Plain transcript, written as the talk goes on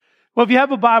Well, if you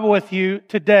have a Bible with you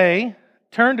today,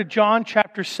 turn to John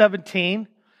chapter 17.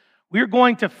 We're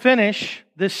going to finish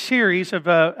this series of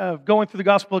going through the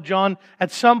Gospel of John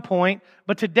at some point,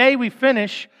 but today we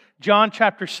finish John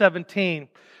chapter 17.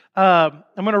 I'm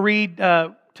going to read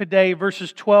today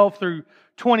verses 12 through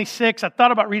 26. I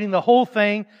thought about reading the whole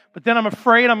thing, but then I'm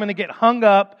afraid I'm going to get hung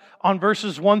up on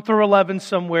verses 1 through 11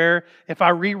 somewhere if I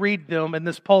reread them in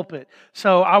this pulpit.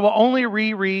 So I will only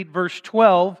reread verse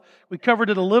 12. We covered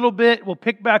it a little bit. We'll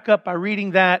pick back up by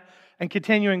reading that and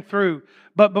continuing through.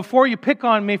 But before you pick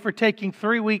on me for taking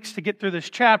 3 weeks to get through this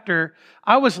chapter,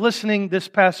 I was listening this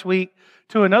past week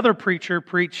to another preacher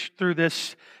preach through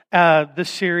this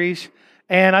series,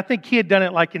 and I think he had done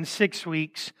it like in 6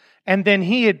 weeks. And then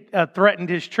he had threatened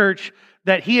his church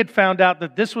that he had found out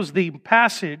that this was the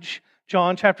passage,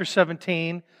 John chapter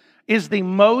 17, is the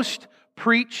most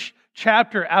preached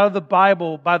chapter out of the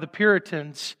Bible by the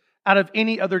Puritans out of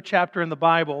any other chapter in the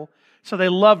Bible. So they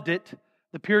loved it.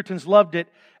 The Puritans loved it.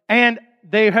 And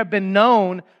they have been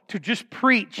known to just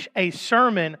preach a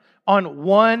sermon on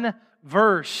one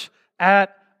verse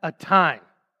at a time.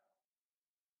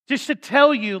 Just to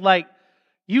tell you,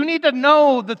 you need to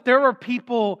know that there are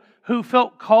people who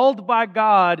felt called by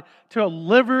God to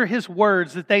deliver His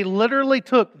words, that they literally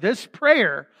took this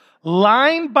prayer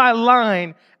line by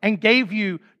line and gave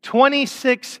you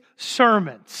 26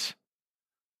 sermons.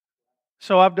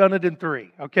 So I've done it in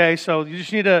 3, okay? So you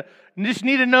just need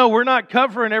to know we're not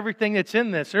covering everything that's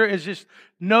in this. There is just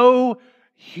no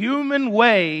human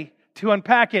way to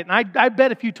unpack it. And I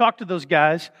bet if you talk to those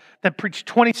guys that preached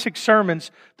 26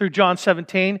 sermons through John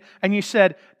 17, and you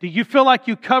said, do you feel like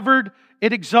you covered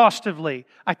it exhaustively?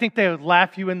 I think they would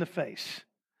laugh you in the face.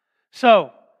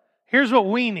 So, here's what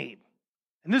we need.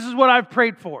 And this is what I've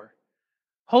prayed for.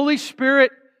 Holy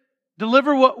Spirit,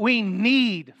 deliver what we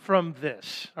need from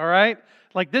this, all right?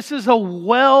 This is a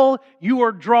well you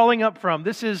are drawing up from.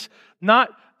 This is not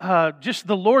just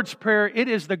the Lord's Prayer. It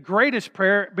is the greatest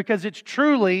prayer because it's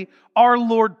truly our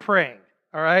Lord praying,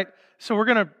 all right? So we're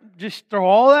going to just throw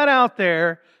all that out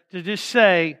there to just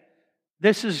say,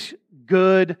 this is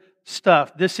good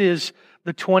stuff. This is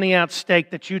the 20-ounce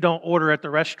steak that you don't order at the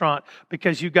restaurant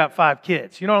because you've got 5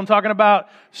 kids. You know what I'm talking about?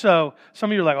 So some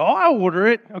of you are like, oh, I'll order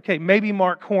it. Okay, maybe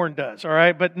Mark Horn does, all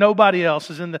right? But nobody else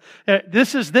is in the...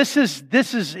 This is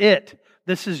it.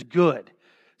 This is good.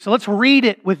 So let's read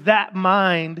it with that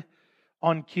mind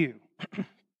on cue.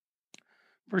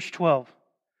 Verse 12.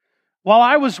 While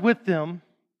I was with them,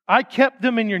 I kept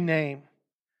them in your name,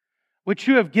 which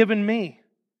you have given me.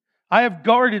 I have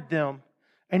guarded them,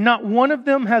 and not one of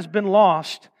them has been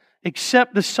lost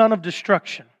except the son of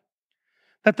destruction,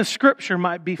 that the scripture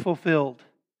might be fulfilled.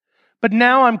 But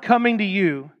now I'm coming to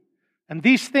you, and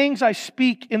these things I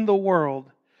speak in the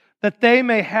world, that they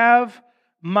may have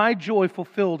my joy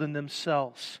fulfilled in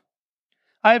themselves.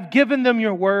 I have given them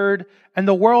your word, and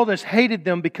the world has hated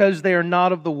them because they are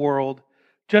not of the world,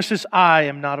 just as I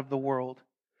am not of the world.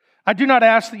 I do not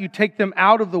ask that you take them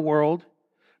out of the world,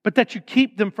 but that you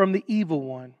keep them from the evil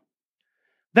one.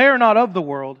 They are not of the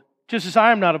world, just as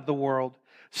I am not of the world.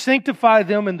 Sanctify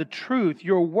them in the truth.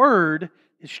 Your word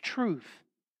is truth.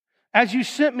 As you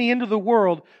sent me into the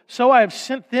world, so I have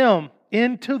sent them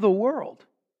into the world.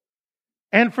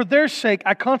 And for their sake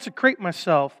I consecrate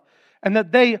myself, and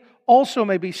that they also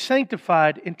may be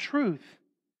sanctified in truth.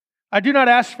 I do not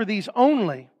ask for these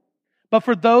only, but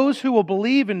for those who will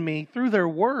believe in me through their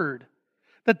word,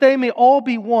 that they may all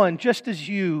be one, just as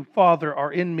you, Father,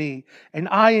 are in me, and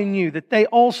I in you, that they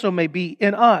also may be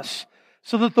in us,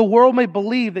 so that the world may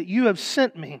believe that you have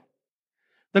sent me.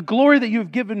 The glory that you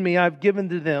have given me, I have given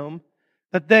to them,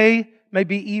 that they may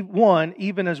be one,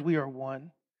 even as we are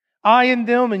one. I in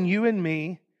them, and you in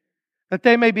me, that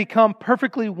they may become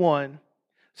perfectly one,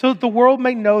 so that the world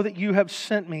may know that you have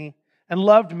sent me, and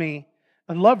loved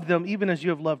them, even as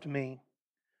you have loved me.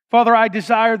 Father, I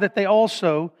desire that they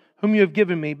also, whom you have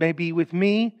given me, may be with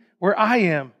me where I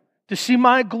am, to see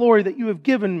my glory that you have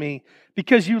given me,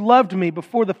 because you loved me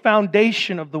before the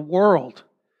foundation of the world.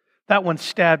 That one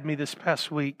stabbed me this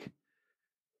past week.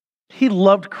 He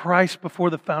loved Christ before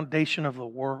the foundation of the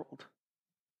world.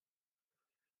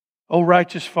 O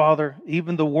righteous Father,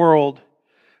 even the world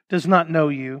does not know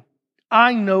you.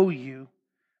 I know you,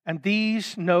 and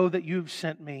these know that you have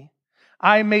sent me.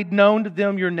 I made known to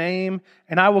them your name,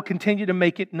 and I will continue to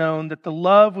make it known, that the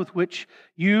love with which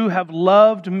you have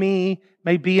loved me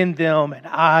may be in them, and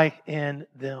I in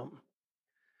them.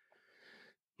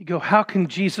 You go, how can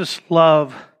Jesus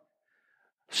love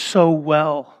so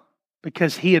well?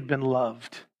 Because He had been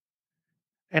loved.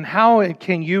 And how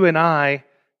can you and I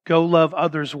go love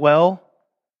others well?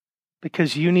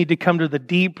 Because you need to come to the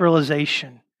deep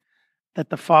realization that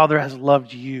the Father has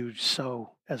loved you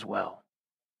so as well.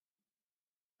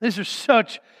 These are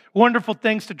such wonderful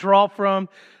things to draw from.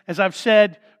 As I've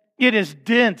said, it is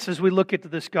dense as we look into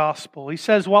this gospel. He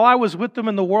says, while I was with them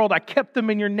in the world, I kept them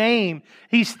in your name.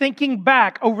 He's thinking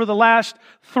back over the last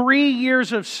 3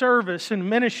 years of service and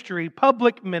ministry,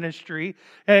 public ministry.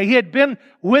 He had been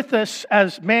with us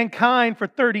as mankind for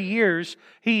 30 years.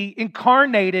 He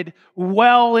incarnated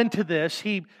well into this.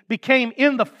 He became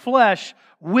in the flesh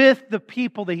with the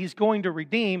people that He's going to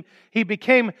redeem. He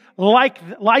became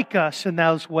like us in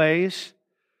those ways.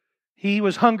 He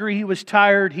was hungry, He was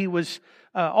tired, He was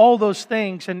all those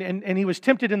things. And He was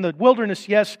tempted in the wilderness,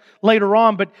 yes, later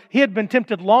on, but He had been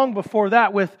tempted long before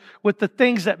that with the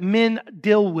things that men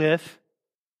deal with,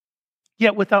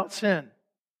 yet without sin.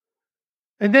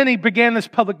 And then He began this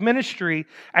public ministry,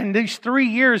 and these 3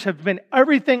 years have been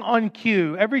everything on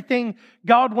cue. Everything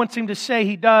God wants Him to say,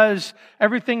 He does.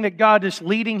 Everything that God is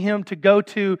leading Him to go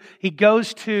to, He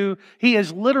goes to. He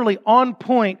is literally on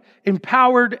point,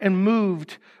 empowered and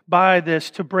moved by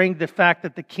this to bring the fact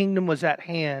that the kingdom was at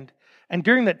hand. And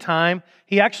during that time,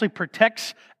 He actually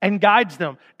protects and guides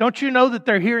them. Don't you know that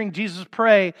they're hearing Jesus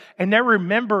pray and they're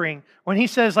remembering when He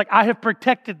says, like, I have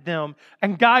protected them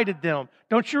and guided them.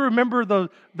 Don't you remember the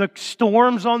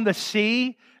storms on the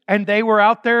sea? And they were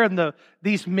out there, and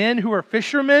these men who are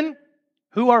fishermen,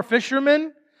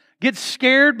 get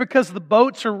scared because the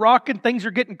boats are rocking, things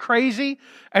are getting crazy,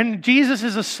 and Jesus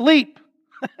is asleep.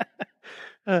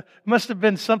 Must have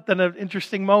been something, an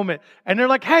interesting moment. And they're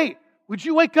like, hey, would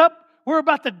you wake up? We're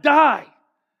about to die.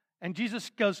 And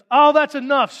Jesus goes, oh, that's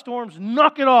enough, storms,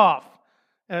 knock it off.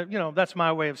 That's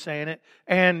my way of saying it.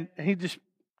 And He just,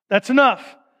 that's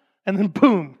enough. And then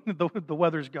boom, the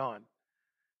weather's gone.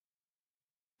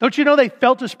 Don't you know they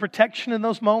felt His protection in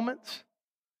those moments?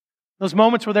 Those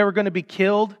moments where they were going to be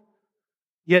killed,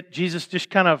 yet Jesus just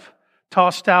kind of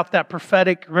tossed out that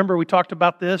prophetic. Remember, we talked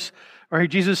about this, where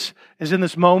Jesus is in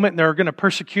this moment and they're going to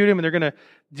persecute Him, and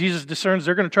Jesus discerns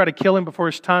they're going to try to kill Him before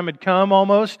His time had come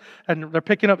almost, and they're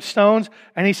picking up stones,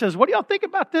 and He says, what do y'all think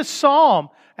about this psalm?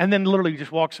 And then literally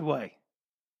just walks away.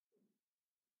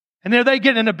 And there they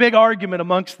get in a big argument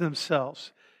amongst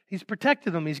themselves. He's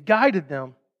protected them. He's guided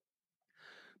them.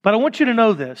 But I want you to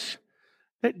know this,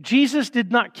 that Jesus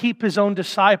did not keep His own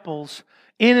disciples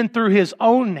in and through His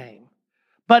own name,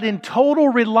 but in total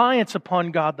reliance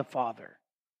upon God the Father.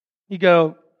 You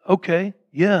go, okay,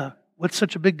 yeah, what's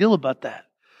such a big deal about that?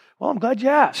 Well, I'm glad you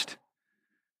asked.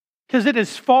 Because it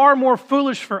is far more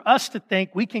foolish for us to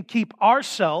think we can keep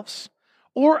ourselves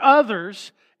or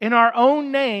others in our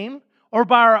own name or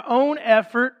by our own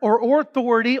effort or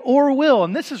authority or will.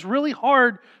 And this is really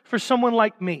hard for someone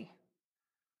like me.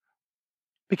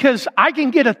 Because I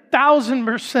can get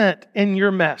 1,000% in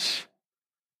your mess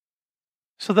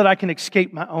so that I can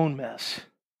escape my own mess.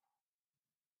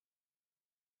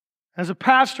 As a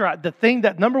pastor,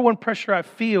 that number one pressure I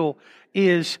feel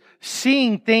is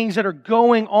seeing things that are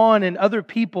going on in other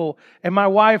people. And my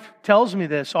wife tells me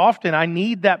this often. I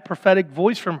need that prophetic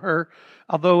voice from her.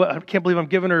 Although I can't believe I'm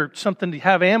giving her something to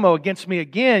have ammo against me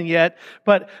again yet.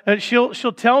 But she'll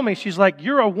tell me, she's like,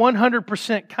 you're a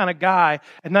 100% kind of guy.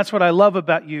 And that's what I love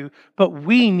about you. But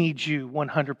we need you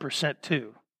 100%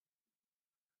 too.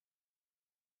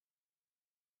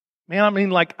 Man, I mean,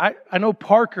 like, I know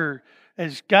Parker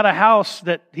has got a house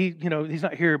that he's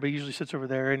not here, but he usually sits over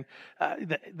there, and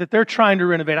that they're trying to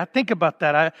renovate. I think about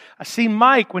that. I see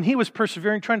Mike when he was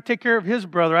persevering, trying to take care of his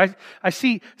brother. I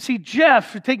see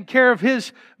Jeff taking care of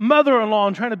his mother-in-law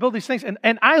and trying to build these things.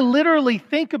 And I literally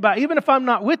think about, even if I'm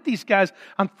not with these guys,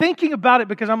 I'm thinking about it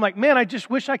because I'm like, man, I just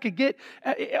wish I could get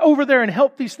over there and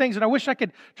help these things, and I wish I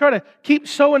could try to keep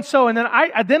so-and-so. And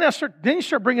then you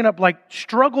start bringing up like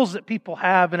struggles that people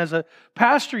have, and as a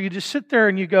pastor, you just sit there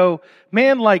and you go,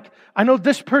 man, like, I know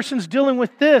this person's dealing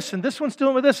with this, and this one's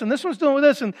dealing with this, and this one's dealing with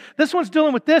this, and this one's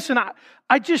dealing with this, and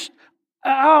I just,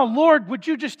 oh, Lord, would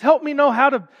you just help me know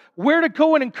where to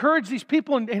go and encourage these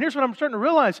people? And here's what I'm starting to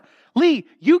realize. Lee,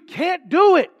 you can't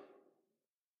do it.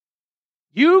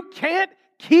 You can't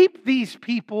keep these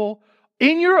people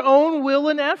in your own will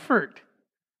and effort.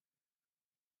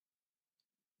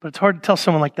 But it's hard to tell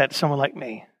someone like that to someone like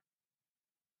me,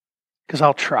 because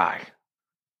I'll try.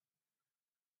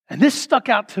 And this stuck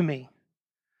out to me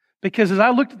because as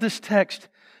I looked at this text,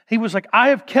 He was like, I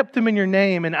have kept them in your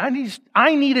name, and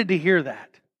I needed to hear that.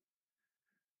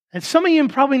 And some of you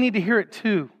probably need to hear it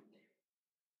too.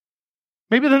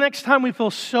 Maybe the next time we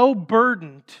feel so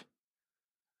burdened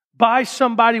by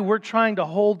somebody we're trying to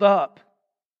hold up,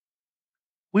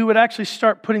 we would actually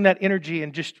start putting that energy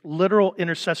in just literal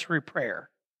intercessory prayer.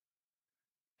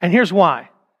 And here's why.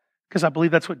 Because I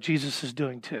believe that's what Jesus is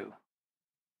doing too.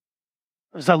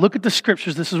 As I look at the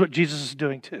scriptures, this is what Jesus is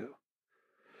doing too.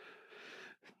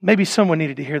 Maybe someone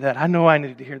needed to hear that. I know I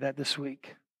needed to hear that this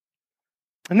week.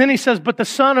 And then he says, but the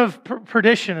son of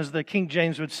perdition, as the King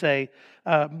James would say,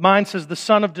 mine says the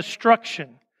son of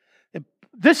destruction.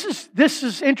 This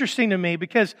is interesting to me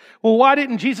because, well, why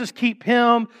didn't Jesus keep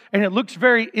him? And it looks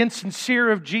very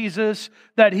insincere of Jesus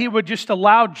that he would just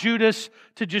allow Judas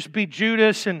to just be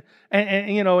Judas. And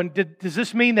does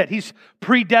this mean that he's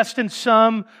predestined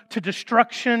some to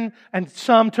destruction and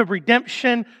some to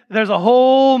redemption? There's a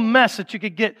whole mess that you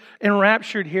could get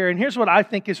enraptured here. And here's what I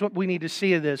think is what we need to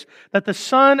see of this, that the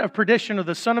son of perdition or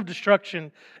the son of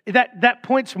destruction, that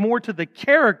points more to the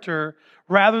character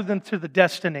rather than to the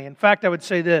destiny. In fact, I would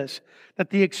say this,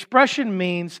 that the expression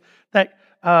means that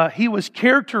he was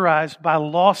characterized by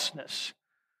lostness,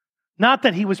 not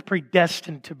that he was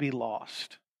predestined to be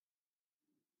lost.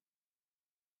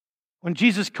 When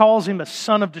Jesus calls him a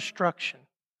son of destruction,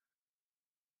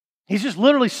 he's just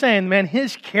literally saying, man,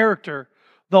 his character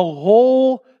the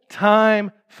whole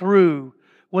time through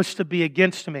was to be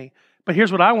against me. But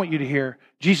here's what I want you to hear.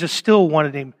 Jesus still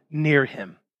wanted him near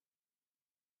him.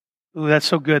 Ooh, that's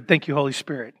so good. Thank you, Holy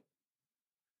Spirit.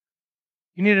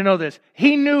 You need to know this.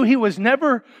 He knew he was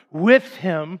never with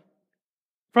him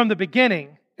from the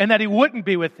beginning and that he wouldn't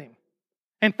be with him.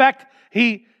 In fact,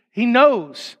 he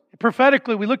knows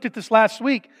prophetically, we looked at this last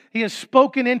week, he has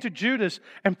spoken into Judas.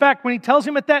 In fact, when he tells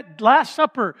him at that Last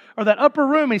Supper or that upper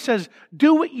room, he says,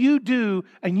 do what you do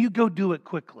and you go do it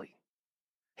quickly.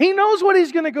 He knows what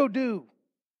he's going to go do.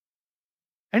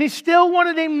 And he still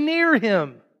wanted him near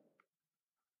him.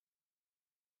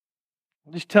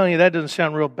 I'm just telling you, that doesn't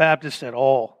sound real Baptist at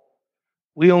all.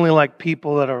 We only like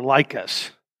people that are like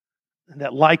us, and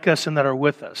that like us and that are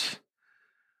with us.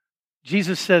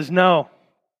 Jesus says, no,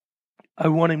 I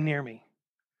want him near me.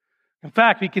 In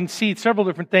fact, we can see several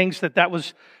different things that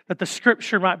the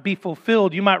scripture might be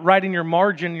fulfilled. You might write in your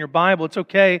margin in your Bible. It's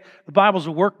okay. The Bible's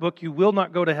a workbook. You will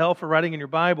not go to hell for writing in your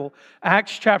Bible.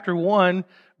 Acts chapter 1,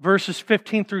 verses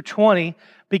 15 through 20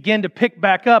 begin to pick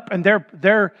back up, and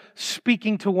they're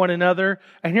speaking to one another.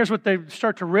 And here's what they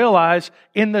start to realize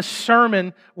in this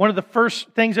sermon, one of the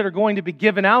first things that are going to be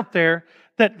given out there,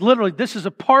 that literally this is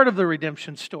a part of the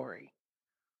redemption story.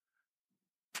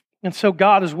 And so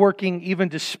God is working even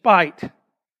despite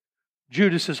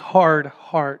Judas's hard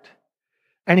heart,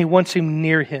 and he wants him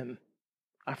near him.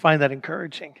 I find that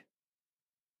encouraging.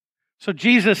 So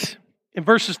Jesus, in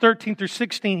verses 13 through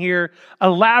 16 here,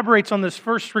 elaborates on this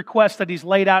first request that he's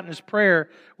laid out in his prayer,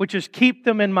 which is keep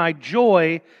them in my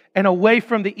joy and away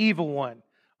from the evil one.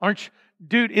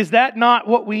 Dude, is that not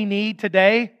what we need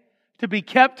today? To be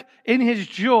kept in his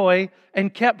joy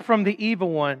and kept from the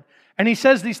evil one. And he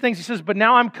says these things. He says, but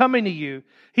now I'm coming to you.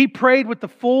 He prayed with the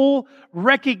full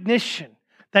recognition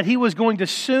that he was going to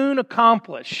soon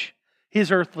accomplish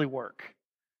his earthly work.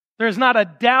 There's not a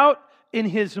doubt in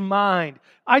his mind.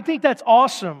 I think that's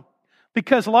awesome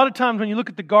because a lot of times when you look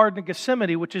at the Garden of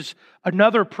Gethsemane, which is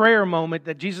another prayer moment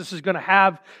that Jesus is going to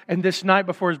have in this night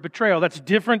before his betrayal, that's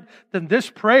different than this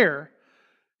prayer.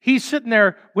 He's sitting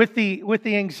there with the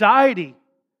anxiety,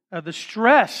 the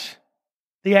stress,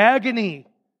 the agony.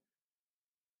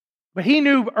 But he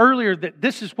knew earlier that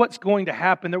this is what's going to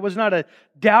happen. There was not a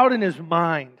doubt in his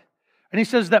mind. And he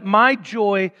says that my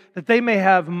joy, that they may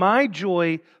have my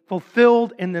joy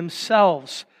fulfilled in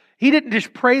themselves. He didn't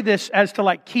just pray this as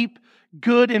to keep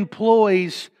good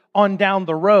employees on down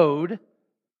the road.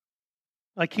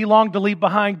 Like he longed to leave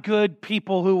behind good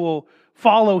people who will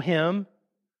follow him.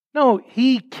 No,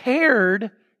 he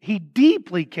cared, he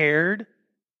deeply cared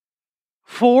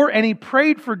for, and he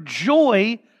prayed for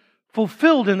joy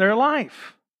fulfilled in their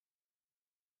life.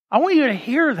 I want you to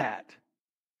hear that.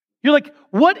 You're like,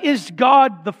 what is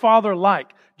God the Father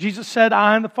like? Jesus said,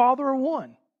 I and the Father are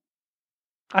one.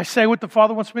 I say what the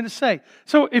Father wants me to say.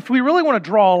 So if we really want to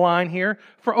draw a line here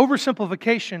for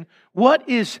oversimplification, what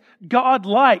is God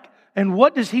like? And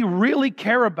what does He really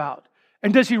care about?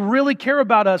 And does He really care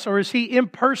about us, or is He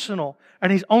impersonal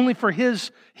and He's only for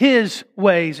His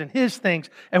ways and His things,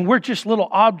 and we're just little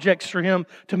objects for Him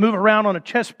to move around on a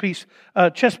chess piece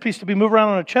to be moved around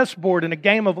on a chessboard in a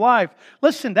game of life?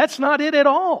 Listen, that's not it at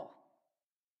all.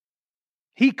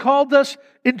 He called us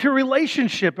into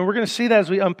relationship, and we're going to see that as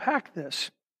we unpack this.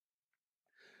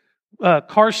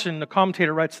 Carson, the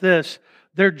commentator, writes this: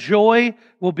 their joy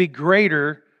will be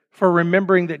greater for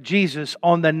remembering that Jesus,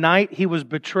 on the night He was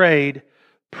betrayed,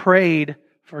 prayed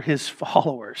for His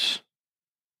followers.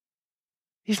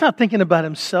 He's not thinking about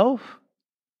Himself.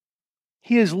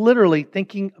 He is literally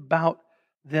thinking about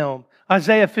them.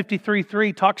 Isaiah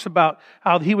 53:3 talks about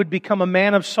how he would become a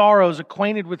man of sorrows,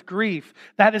 acquainted with grief.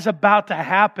 That is about to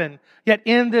happen. Yet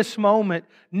in this moment,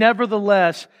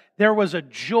 nevertheless, there was a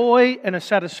joy and a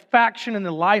satisfaction in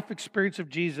the life experience of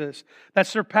Jesus that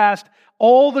surpassed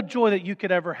all the joy that you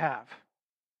could ever have.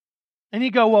 And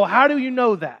you go, well, how do you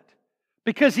know that?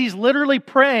 Because he's literally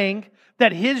praying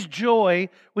that his joy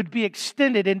would be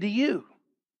extended into you.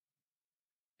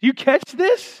 Do you catch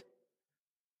this?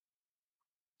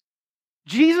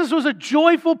 Jesus was a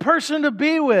joyful person to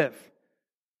be with.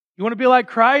 You want to be like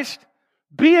Christ?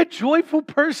 Be a joyful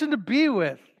person to be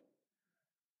with.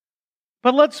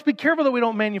 But let's be careful that we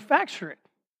don't manufacture it.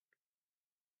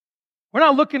 We're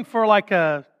not looking for like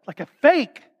a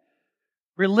fake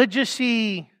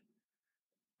religious-y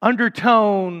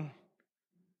undertone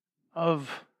of,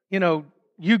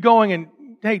 you going and,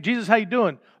 hey, Jesus, how you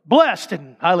doing? Blessed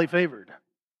and highly favored.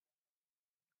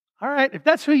 All right, if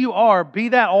that's who you are, be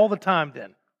that all the time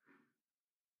then.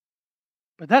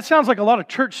 But that sounds like a lot of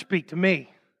church speak to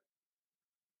me.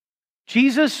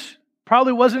 Jesus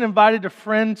probably wasn't invited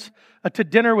to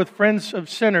dinner with friends of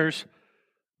sinners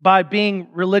by being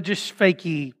religious,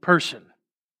 fakey person.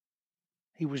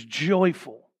 He was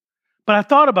joyful. But I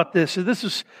thought about this, and this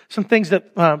is some things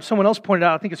that someone else pointed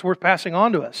out. I think it's worth passing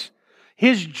on to us.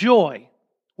 His joy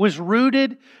was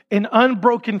rooted in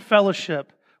unbroken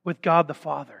fellowship with God the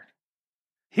Father.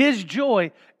 His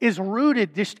joy is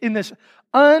rooted just in this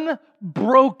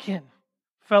unbroken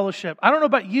fellowship. I don't know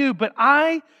about you, but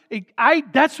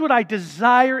that's what I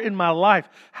desire in my life.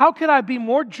 How could I be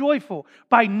more joyful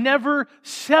by never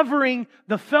severing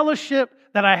the fellowship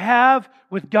that I have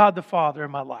with God the Father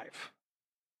in my life?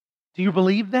 Do you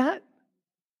believe that?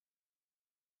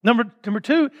 Number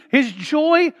two, his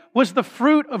joy was the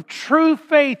fruit of true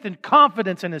faith and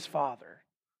confidence in his Father.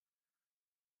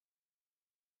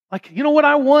 Like, you know what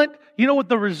I want? You know what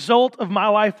the result of my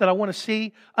life that I want to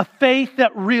see? A faith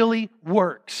that really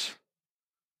works.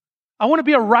 I want to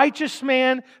be a righteous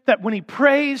man that when he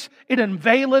prays, it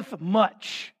availeth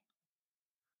much.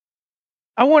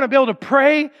 I want to be able to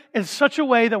pray in such a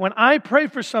way that when I pray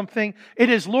for something, it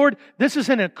is, Lord, this is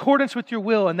in accordance with your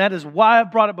will, and that is why I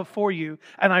brought it before you.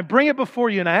 And I bring it before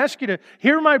you, and I ask you to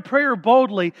hear my prayer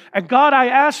boldly. And God, I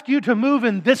ask you to move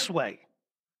in this way.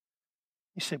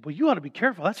 You say, well, you ought to be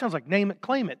careful. That sounds like name it,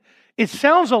 claim it. It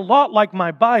sounds a lot like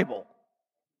my Bible.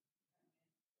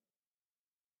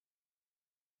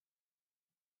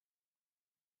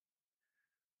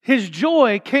 His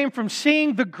joy came from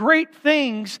seeing the great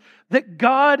things that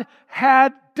God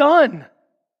had done.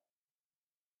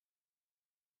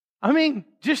 I mean,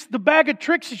 just the bag of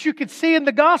tricks that you could see in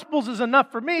the Gospels is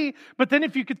enough for me. But then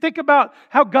if you could think about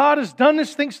how God has done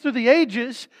these things through the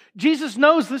ages, Jesus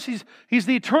knows this. He's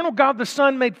the eternal God, the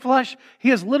Son made flesh. He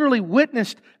has literally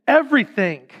witnessed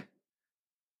everything.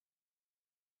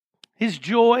 His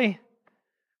joy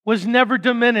was never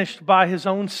diminished by his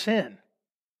own sin.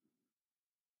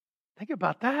 Think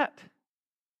about that.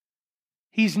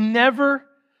 He's never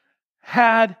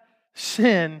had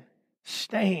sin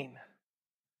stain.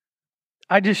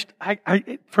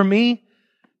 For me,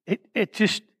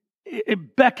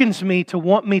 it beckons me to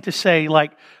want me to say,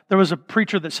 like, there was a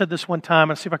preacher that said this one time.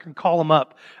 I'll see if I can call him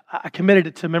up. I committed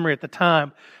it to memory at the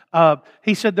time.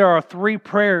 He said there are 3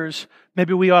 prayers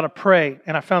maybe we ought to pray,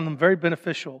 and I found them very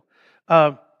beneficial.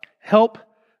 Help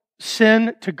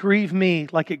sin to grieve me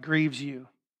like it grieves you.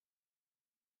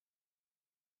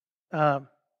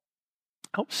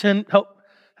 Help sin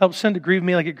to grieve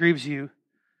me like it grieves you.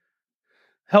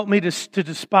 Help me to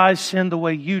despise sin the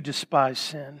way you despise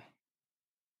sin.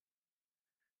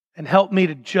 And help me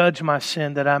to judge my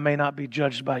sin that I may not be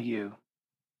judged by you.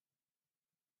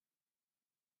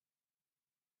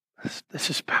 This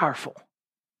is powerful.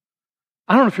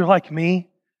 I don't know if you're like me.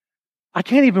 I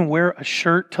can't even wear a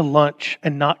shirt to lunch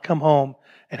and not come home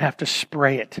and have to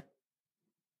spray it.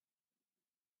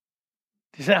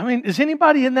 Is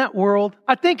anybody in that world?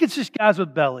 I think it's just guys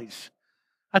with bellies.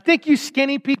 I think you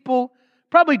skinny people,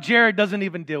 probably Jared doesn't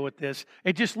even deal with this.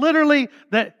 It just literally,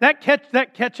 that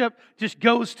ketchup just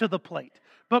goes to the plate.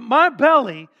 But my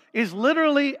belly is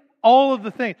literally all of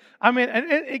the things. And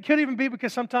it could even be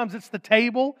because sometimes it's the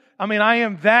table. I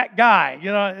am that guy.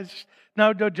 It's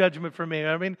no judgment for me.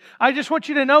 I just want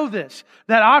you to know this,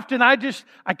 that often I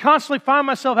constantly find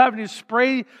myself having to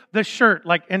spray the shirt.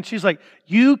 And she's like,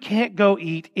 you can't go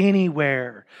eat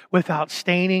anywhere without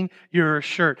staining your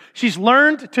shirt. She's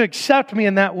learned to accept me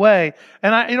in that way.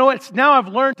 And now I've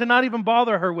learned to not even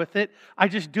bother her with it. I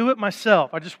just do it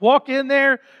myself. I just walk in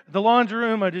there, the laundry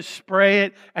room, I just spray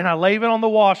it, and I leave it on the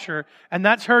washer. And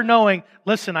that's her knowing,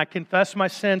 listen, I confess my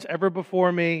sins ever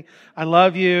before me. I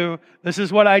love you. This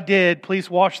is what I did. kid, please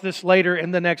wash this later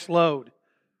in the next load.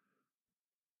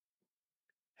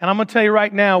 And I'm going to tell you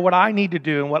right now, what I need to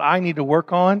do and what I need to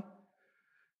work on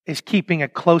is keeping a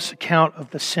close account of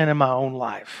the sin in my own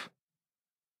life.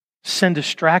 Sin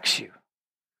distracts you.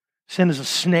 Sin is a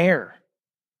snare.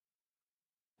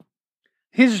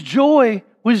 His joy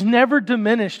was never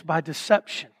diminished by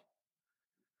deception.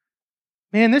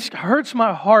 Man, this hurts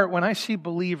my heart when I see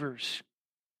believers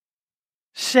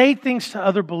say things to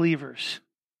other believers.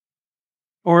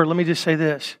 Or let me just say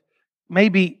this,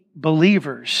 maybe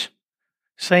believers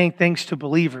saying things to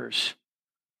believers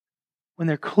when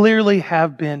they clearly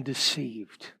have been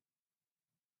deceived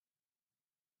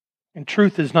and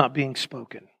truth is not being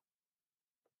spoken.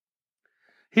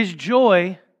 His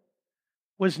joy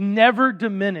was never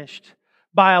diminished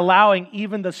by allowing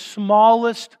even the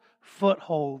smallest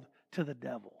foothold to the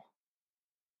devil.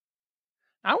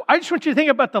 I just want you to think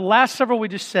about the last several we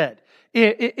just said.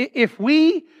 If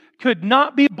we could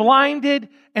not be blinded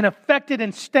and affected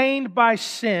and stained by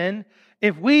sin,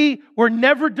 if we were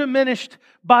never diminished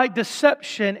by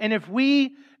deception, and if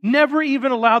we never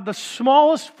even allowed the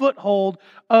smallest foothold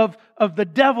of the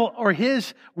devil or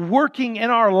his working in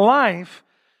our life,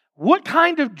 what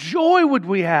kind of joy would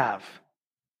we have?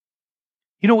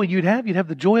 You know what you'd have? You'd have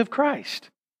the joy of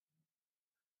Christ.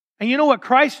 And you know what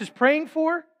Christ is praying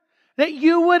for? That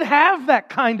you would have that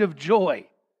kind of joy.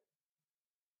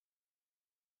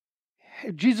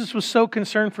 If Jesus was so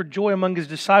concerned for joy among His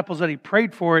disciples that He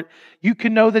prayed for it, you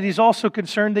can know that He's also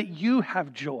concerned that you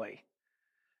have joy.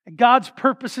 God's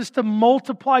purpose is to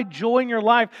multiply joy in your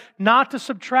life, not to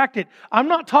subtract it. I'm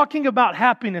not talking about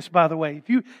happiness, by the way.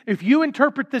 If you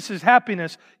interpret this as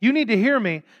happiness, you need to hear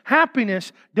me.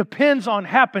 Happiness depends on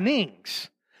happenings.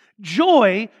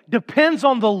 Joy depends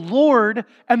on the Lord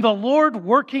and the Lord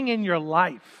working in your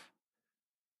life.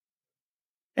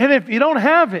 And if you don't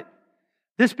have it,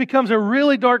 this becomes a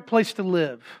really dark place to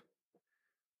live.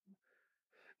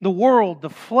 The world, the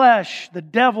flesh, the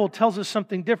devil tells us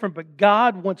something different, but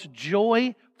God wants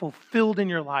joy fulfilled in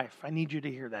your life. I need you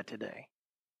to hear that today.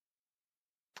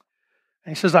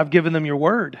 And He says, I've given them your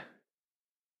word.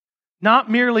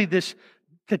 Not merely the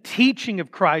teaching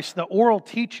of Christ, the oral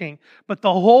teaching, but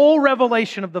the whole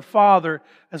revelation of the Father,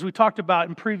 as we talked about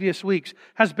in previous weeks,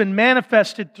 has been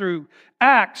manifested through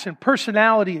acts and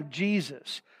personality of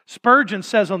Jesus. Spurgeon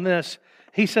says on this,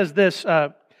 he says this,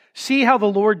 see how the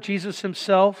Lord Jesus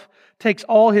Himself takes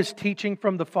all His teaching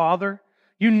from the Father?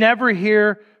 You never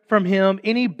hear from Him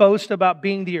any boast about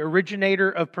being the originator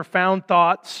of profound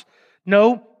thoughts.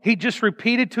 No, He just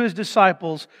repeated to His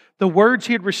disciples the words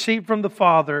He had received from the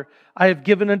Father. I have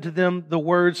given unto them the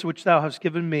words which Thou hast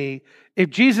given me. If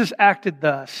Jesus acted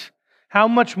thus, how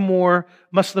much more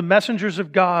must the messengers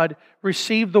of God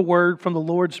receive the word from the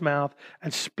Lord's mouth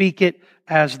and speak it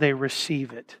as they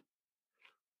receive it?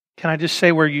 Can I just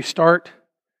say where you start?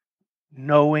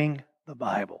 Knowing the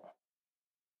Bible.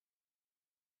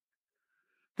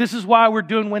 This is why we're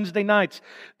doing Wednesday nights.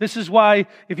 This is why,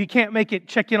 if you can't make it,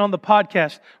 check in on the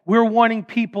podcast. We're wanting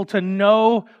people to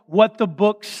know what the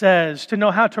book says, to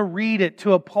know how to read it,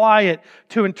 to apply it,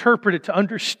 to interpret it, to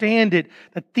understand it,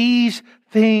 that these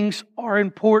things are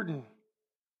important.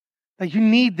 That you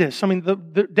need this. I mean,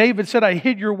 David said, I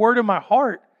hid your word in my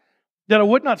heart that I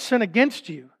would not sin against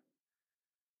you.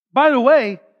 By the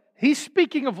way, he's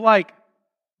speaking of like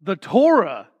the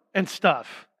Torah and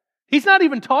stuff. He's not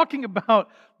even talking about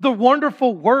the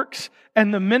wonderful works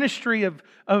and the ministry of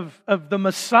the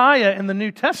Messiah in the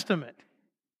New Testament.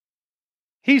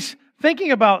 He's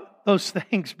thinking about those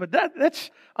things, but that's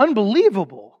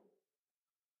unbelievable.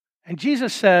 And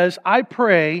Jesus says, I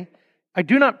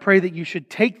do not pray that you should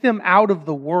take them out of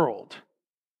the world.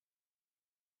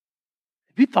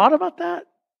 Have you thought about that?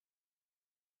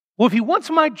 Well, if He wants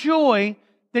my joy,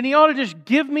 then He ought to just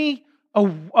give me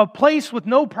a place with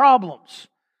no problems.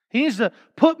 He needs to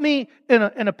put me in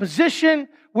a position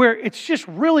where it's just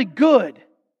really good.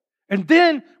 And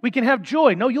then we can have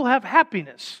joy. No, you'll have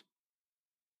happiness.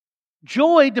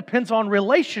 Joy depends on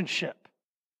relationship.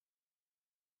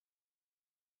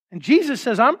 And Jesus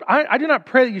says, I do not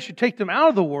pray that you should take them out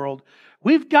of the world.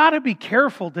 We've got to be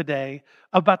careful today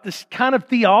about this kind of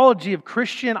theology of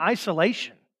Christian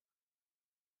isolation.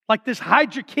 Like this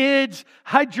hide your kids,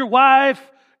 hide your wife,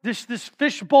 this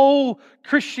fishbowl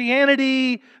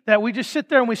Christianity that we just sit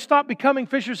there and we stop becoming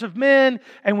fishers of men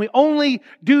and we only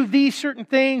do these certain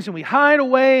things and we hide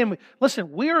away. And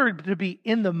listen, we are to be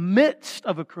in the midst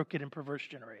of a crooked and perverse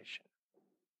generation.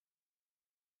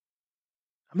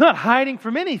 I'm not hiding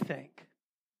from anything.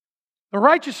 The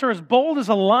righteous are as bold as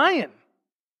a lion.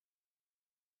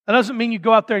 That doesn't mean you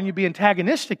go out there and you be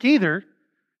antagonistic either.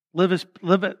 Live as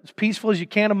peaceful as you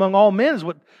can among all men is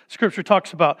what Scripture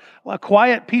talks about. A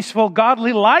quiet, peaceful,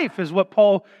 godly life is what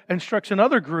Paul instructs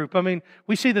another group. I mean,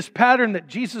 we see this pattern that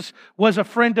Jesus was a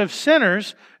friend of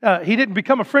sinners. He didn't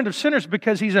become a friend of sinners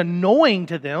because He's annoying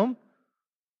to them.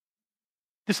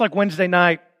 Just like Wednesday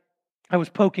night, I was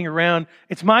poking around.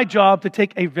 It's my job to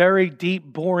take a very deep,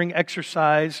 boring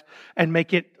exercise and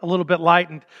make it a little bit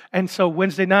lightened. And so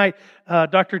Wednesday night,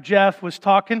 Dr. Jeff was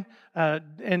talking,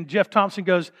 and Jeff Thompson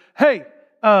goes, hey,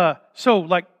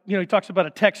 he talks about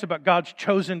a text about God's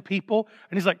chosen people.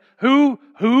 And he's like, who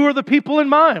are the people in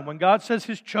mind when God says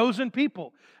His chosen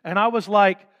people? And I was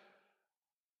like,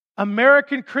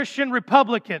 American Christian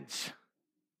Republicans.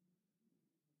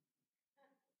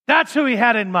 That's who He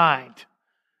had in mind.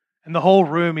 And the whole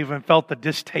room even felt the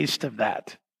distaste of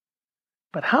that.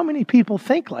 But how many people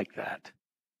think like that?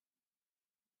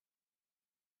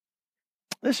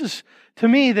 This is, to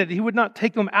me, that He would not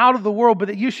take them out of the world, but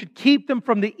that you should keep them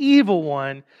from the evil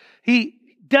one. He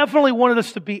definitely wanted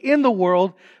us to be in the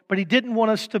world, but He didn't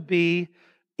want us to be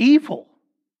evil.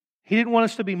 He didn't want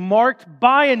us to be marked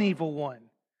by an evil one.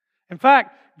 In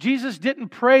fact, Jesus didn't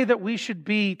pray that we should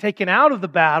be taken out of the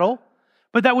battle,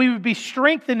 but that we would be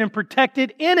strengthened and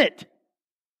protected in it.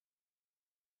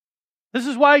 This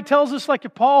is why He tells us, like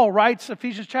Paul writes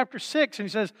Ephesians chapter 6, and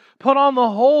he says, put on the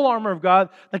whole armor of God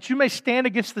that you may stand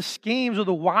against the schemes or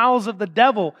the wiles of the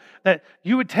devil, that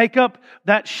you would take up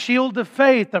that shield of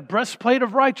faith, the breastplate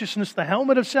of righteousness, the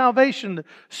helmet of salvation, the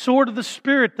sword of the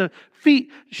Spirit, the feet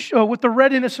with the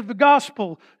readiness of the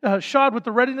gospel, shod with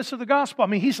the readiness of the gospel. I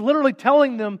mean, He's literally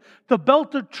telling them the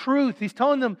belt of truth. He's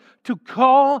telling them to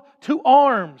call to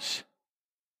arms.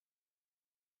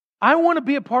 I want to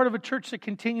be a part of a church that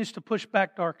continues to push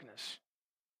back darkness.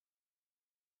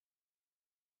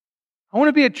 I want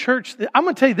to be a church that, I'm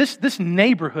going to tell you, this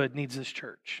neighborhood needs this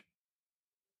church.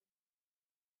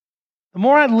 The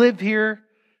more I live here,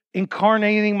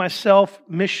 incarnating myself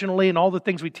missionally and all the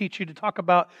things we teach you to talk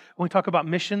about when we talk about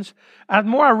missions, the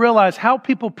more I realize how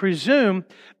people presume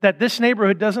that this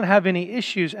neighborhood doesn't have any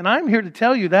issues. And I'm here to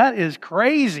tell you that is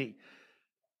crazy.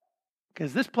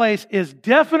 Because this place is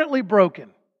definitely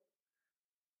broken.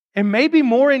 And maybe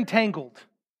more entangled.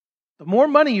 The more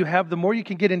money you have, the more you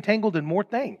can get entangled in more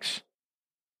things.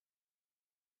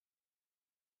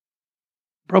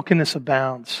 Brokenness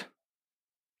abounds.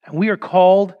 And we are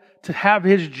called to have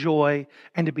His joy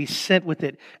and to be sent with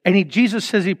it. And Jesus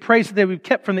says He prays that they would be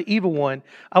kept from the evil one.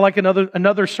 I like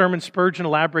another sermon. Spurgeon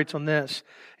elaborates on this.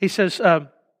 He says,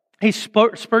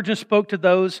 Spurgeon spoke to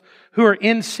those who are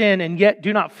in sin and yet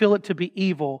do not feel it to be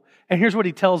evil. And here's what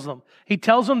he tells them. He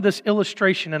tells them this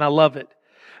illustration, and I love it.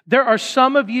 There are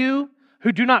some of you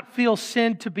who do not feel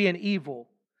sin to be an evil.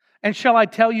 And shall I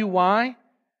tell you why?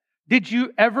 Did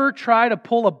you ever try to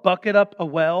pull a bucket up a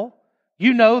well?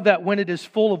 You know that when it is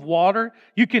full of water,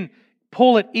 you can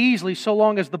pull it easily so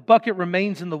long as the bucket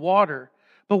remains in the water.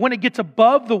 But when it gets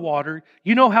above the water,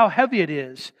 you know how heavy it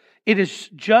is. It is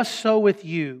just so with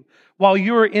you. While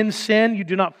you are in sin, you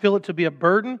do not feel it to be a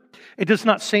burden. It does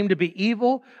not seem to be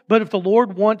evil. But if the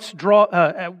Lord once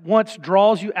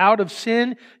draws you out of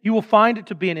sin, you will find it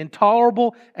to be an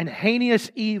intolerable and heinous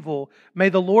evil. May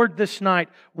the Lord this night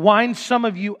wind some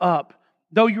of you up.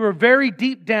 Though you are very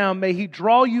deep down, may He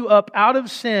draw you up out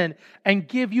of sin and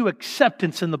give you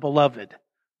acceptance in the beloved.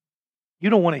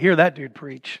 You don't want to hear that dude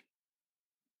preach.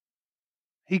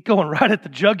 He's going right at the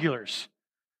jugulars.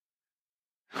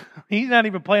 He's not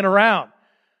even playing around.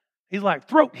 He's like,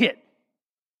 throat hit.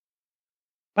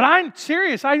 But I'm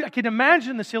serious. I can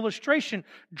imagine this illustration,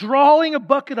 drawing a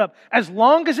bucket up. As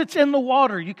long as it's in the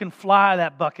water, you can fly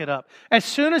that bucket up. As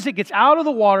soon as it gets out of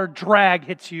the water, drag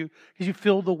hits you because you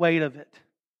feel the weight of it.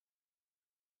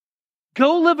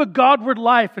 Go live a Godward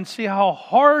life and see how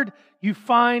hard you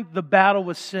find the battle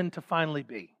with sin to finally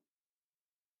be.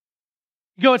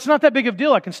 You go, it's not that big of a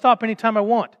deal. I can stop anytime I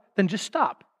want. Then just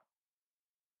stop.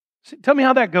 See, tell me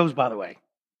how that goes, by the way.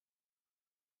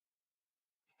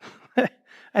 I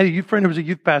had a friend who was a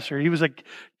youth pastor. He's like,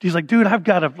 dude, I've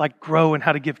got to grow in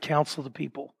how to give counsel to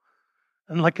people.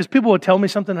 And because people would tell me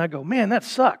something, and I go, man, that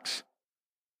sucks.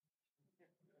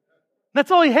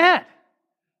 That's all he had.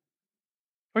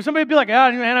 Or somebody would be like,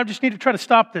 man, I just need to try to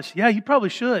stop this. Yeah, you probably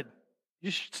should.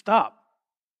 You should stop.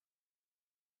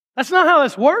 That's not how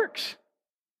this works.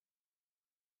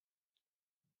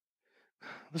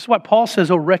 This is why Paul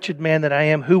says, "O wretched man that I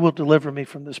am, who will deliver me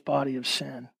from this body of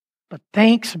sin?" But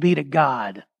thanks be to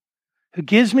God who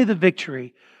gives me the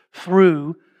victory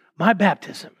through my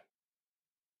baptism,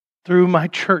 through my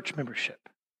church membership.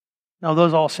 Now,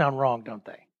 those all sound wrong, don't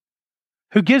they?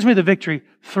 Who gives me the victory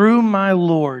through my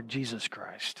Lord Jesus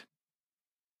Christ.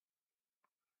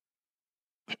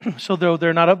 So though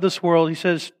they're not of this world, he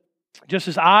says, just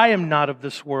as I am not of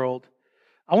this world.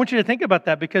 I want you to think about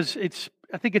that because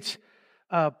I think it's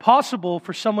possible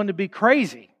for someone to be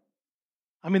crazy.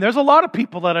 I mean, there's a lot of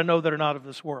people that I know that are not of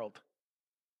this world.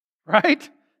 Right?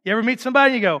 You ever meet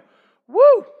somebody and you go,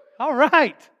 woo, all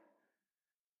right.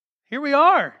 Here we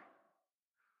are.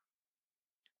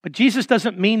 But Jesus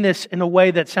doesn't mean this in a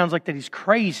way that sounds like that he's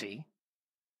crazy,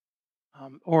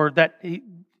 or that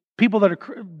people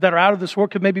that are out of this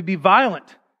world could maybe be violent.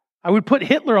 I would put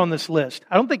Hitler on this list.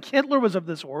 I don't think Hitler was of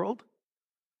this world.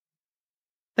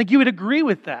 I think you would agree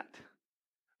with that.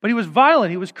 But he was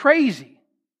violent. He was crazy.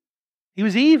 He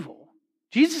was evil.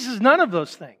 Jesus is none of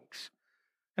those things.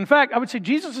 In fact, I would say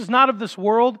Jesus is not of this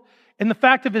world in the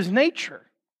fact of his nature.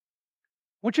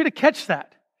 I want you to catch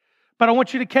that. But I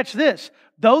want you to catch this.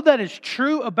 Though that is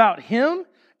true about him,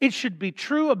 it should be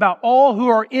true about all who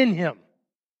are in him.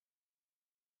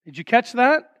 Did you catch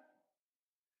that?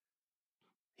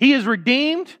 He is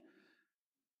redeemed,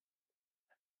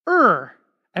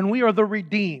 and we are the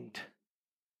redeemed.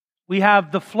 We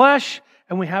have the flesh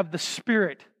and we have the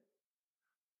spirit.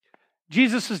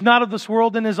 Jesus is not of this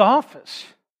world in his office.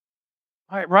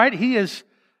 All right? He is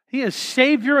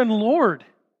Savior and Lord.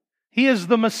 He is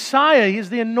the Messiah. He is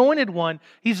the anointed one.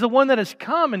 He's the one that has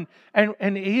come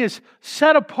and he is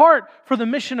set apart for the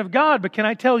mission of God. But can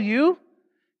I tell you,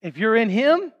 if you're in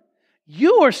him,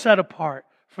 you are set apart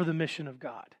for the mission of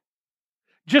God.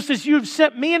 Just as you've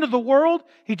sent me into the world,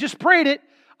 he just prayed it,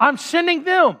 I'm sending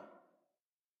them.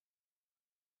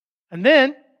 And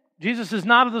then, Jesus is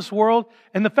not of this world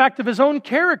in the fact of his own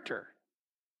character.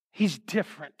 He's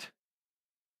different.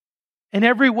 In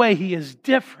every way, he is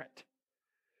different.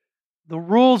 The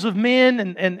rules of men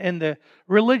and the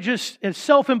religious and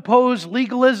self-imposed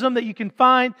legalism that you can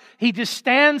find, he just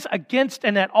stands against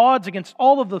and at odds against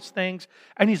all of those things.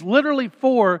 And he's literally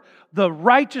for the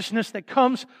righteousness that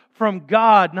comes from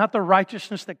God, not the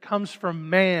righteousness that comes from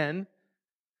man.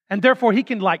 And therefore, he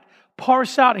can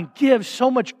parse out and give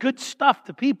so much good stuff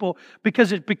to people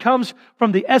because it becomes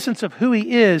from the essence of who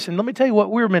he is. And let me tell you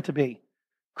what we're meant to be.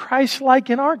 Christ-like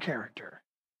in our character.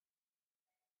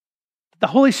 The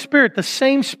Holy Spirit, the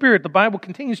same Spirit, the Bible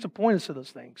continues to point us to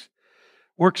those things,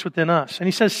 works within us. And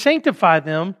he says, sanctify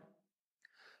them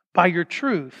by your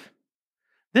truth.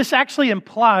 This actually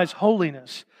implies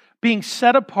holiness, being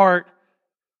set apart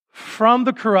from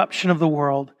the corruption of the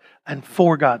world and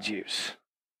for God's use.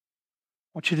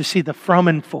 I want you to see the from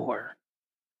and for.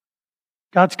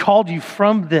 God's called you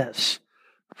from this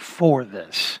for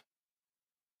this.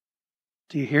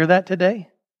 Do you hear that today?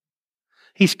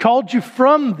 He's called you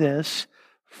from this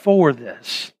for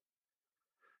this.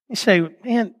 You say,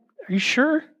 man, are you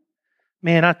sure?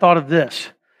 Man, I thought of this.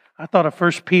 I thought of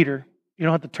 1 Peter. You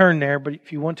don't have to turn there, but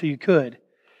if you want to, you could.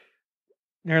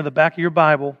 Near the back of your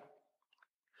Bible.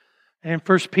 And in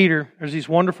 1 Peter, there's these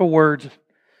wonderful words.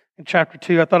 In chapter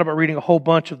 2, I thought about reading a whole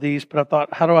bunch of these, but I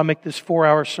thought, how do I make this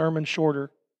 4-hour sermon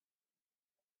shorter?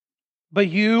 But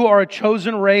you are a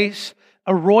chosen race,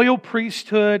 a royal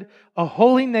priesthood, a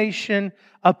holy nation,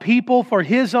 a people for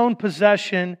his own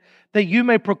possession, that you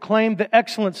may proclaim the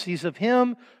excellencies of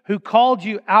him who called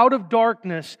you out of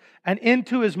darkness and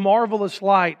into his marvelous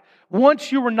light.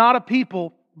 Once you were not a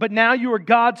people, but now you are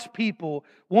God's people.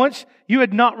 Once you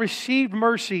had not received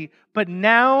mercy, but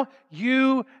now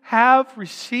you have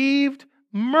received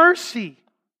mercy.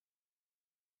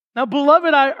 Now,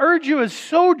 beloved, I urge you as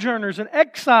sojourners and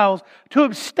exiles to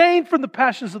abstain from the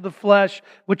passions of the flesh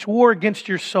which war against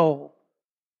your soul.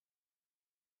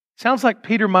 Sounds like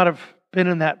Peter might have been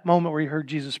in that moment where he heard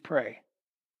Jesus pray.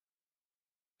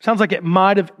 Sounds like it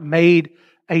might have made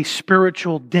a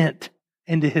spiritual dent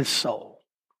into his soul.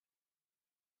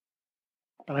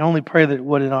 But I only pray that it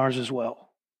would in ours as well.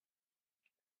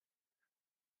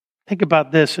 Think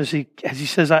about this as he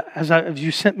says, as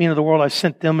you sent me into the world, I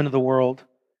sent them into the world.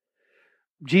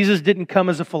 Jesus didn't come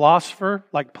as a philosopher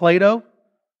like Plato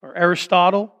or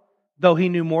Aristotle, though he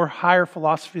knew more higher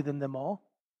philosophy than them all.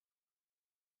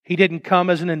 He didn't come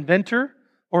as an inventor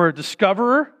or a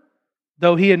discoverer,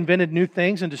 though he invented new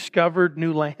things and discovered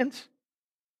new lands.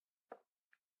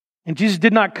 And Jesus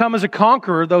did not come as a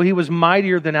conqueror, though he was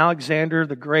mightier than Alexander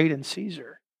the Great and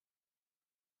Caesar.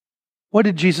 What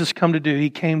did Jesus come to do?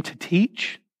 He came to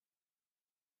teach.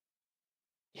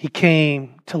 He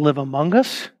came to live among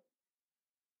us.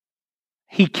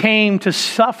 He came to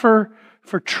suffer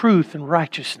for truth and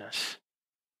righteousness.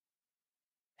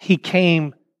 He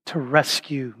came to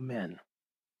rescue men.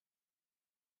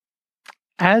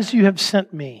 As you have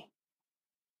sent me,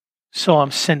 so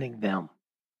I'm sending them.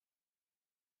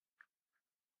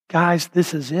 Guys,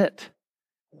 this is it.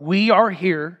 We are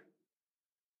here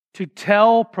to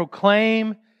tell,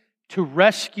 proclaim, to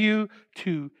rescue,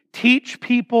 to teach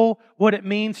people what it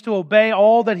means to obey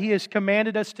all that He has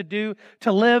commanded us to do,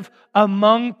 to live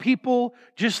among people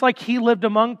just like He lived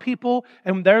among people.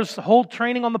 And there's the whole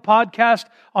training on the podcast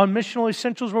on Missional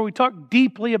Essentials where we talk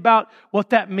deeply about what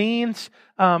that means.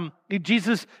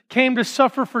 Jesus came to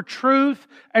suffer for truth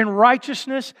and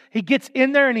righteousness. He gets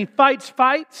in there and He fights.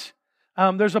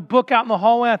 There's a book out in the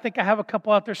hallway, I think I have a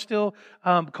couple out there still,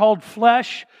 called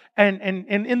Flesh. And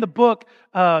in the book,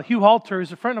 Hugh Halter,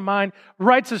 who's a friend of mine,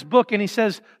 writes this book and he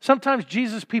says, sometimes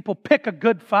Jesus people pick a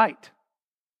good fight.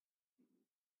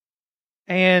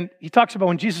 And he talks about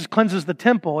when Jesus cleanses the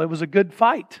temple, it was a good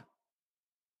fight.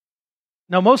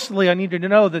 Now, mostly I need you to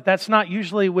know that that's not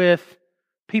usually with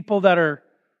people that are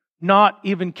not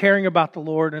even caring about the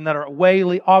Lord and that are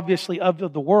way, obviously, of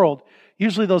the world.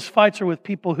 Usually those fights are with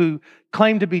people who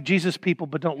claim to be Jesus people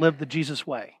but don't live the Jesus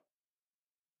way.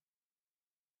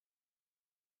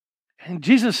 And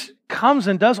Jesus comes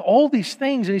and does all these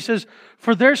things, and He says,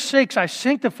 for their sakes I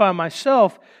sanctify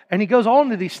myself. And He goes on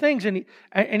to these things, and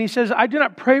he says, I do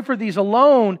not pray for these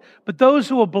alone, but those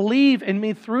who will believe in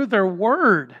Me through their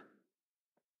word.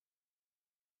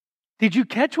 Did you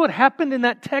catch what happened in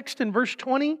that text in verse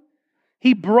 20?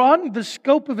 He broadened the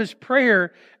scope of His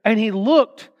prayer, and He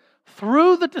looked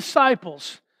through the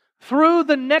disciples, through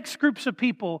the next groups of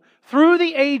people, through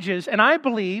the ages, and I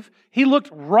believe He looked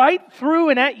right through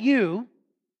and at you,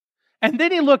 and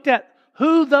then He looked at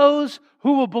who those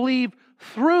who will believe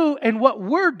through and what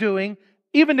we're doing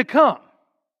even to come.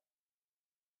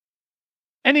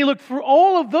 And He looked through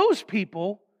all of those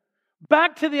people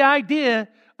back to the idea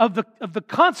of the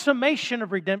consummation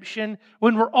of redemption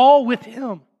when we're all with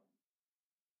Him.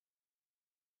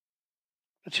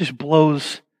 It just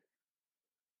blows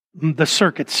the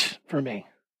circuits for me.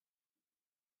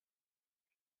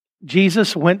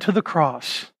 Jesus went to the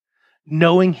cross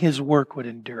knowing His work would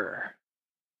endure.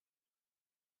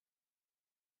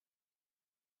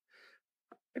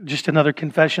 Just another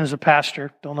confession as a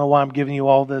pastor. Don't know why I'm giving you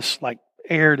all this like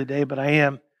air today, but I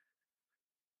am.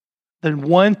 The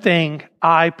one thing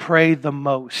I pray the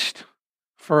most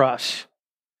for us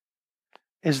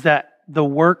is that the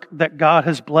work that God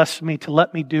has blessed me to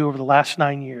let me do over the last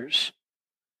 9 years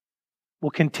will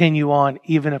continue on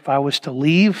even if I was to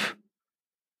leave,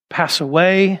 pass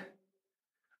away,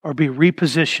 or be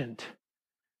repositioned,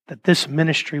 that this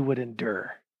ministry would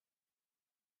endure.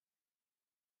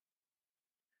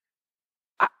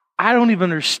 I don't even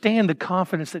understand the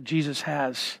confidence that Jesus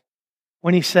has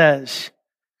when He says,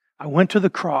 I went to the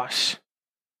cross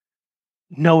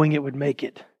knowing it would make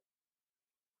it.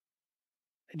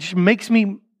 It just makes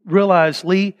me realize,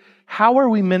 Lee, how are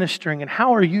we ministering, and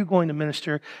how are you going to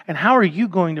minister, and how are you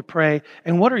going to pray,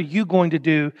 and what are you going to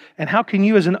do, and how can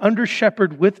you as an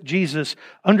under-shepherd with Jesus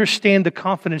understand the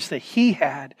confidence that He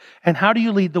had, and how do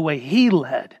you lead the way He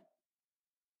led?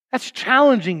 That's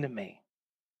challenging to me.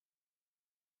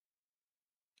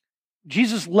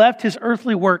 Jesus left His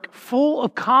earthly work full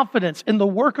of confidence in the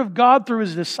work of God through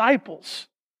His disciples.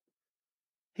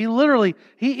 He literally,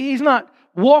 he's not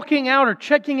walking out or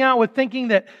checking out with thinking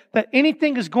that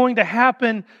anything is going to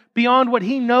happen beyond what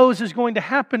He knows is going to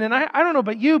happen. And I don't know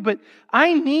about you, but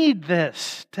I need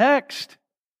this text.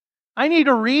 I need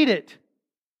to read it.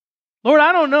 Lord,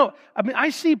 I don't know. I mean, I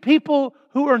see people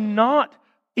who are not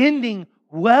ending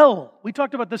well. We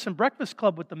talked about this in Breakfast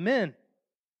Club with the men.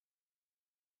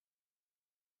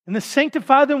 And the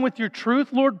sanctify them with your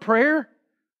truth, Lord, prayer.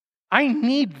 I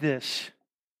need this.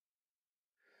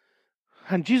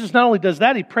 And Jesus not only does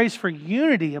that, He prays for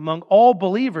unity among all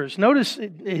believers. Notice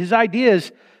His idea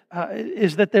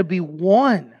is that there be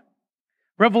one.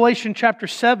 Revelation chapter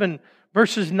 7,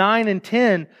 verses 9 and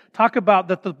 10 talk about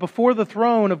that before the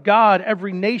throne of God,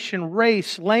 every nation,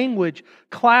 race, language,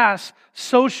 class,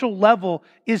 social level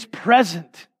is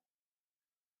present.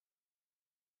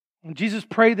 And Jesus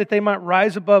prayed that they might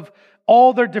rise above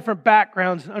all their different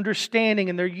backgrounds and understanding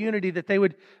and their unity, that they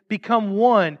would become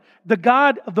one. The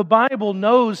God of the Bible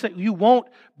knows that you won't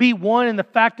be one in the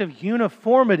fact of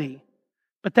uniformity,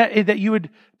 but that you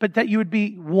would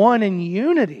be one in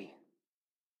unity.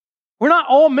 We're not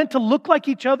all meant to look like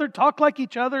each other, talk like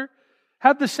each other,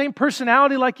 have the same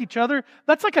personality like each other.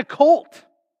 That's like a cult.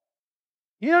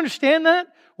 You understand that?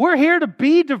 We're here to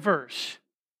be diverse.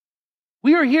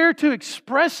 We are here to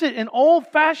express it in all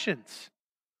fashions.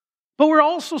 But we're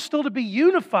also still to be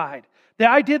unified. The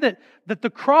idea that the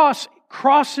cross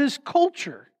crosses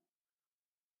culture.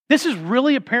 This is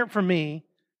really apparent for me,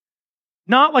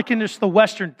 not like in just the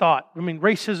Western thought. I mean,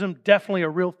 racism, definitely a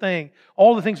real thing.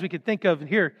 All the things we could think of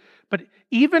here. But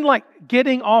even like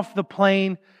getting off the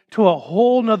plane to a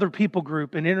whole nother people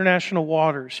group in international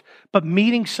waters, but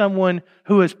meeting someone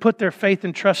who has put their faith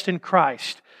and trust in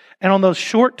Christ. And on those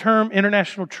short-term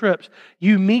international trips,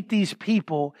 you meet these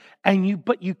people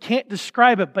but you can't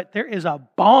describe it, but there is a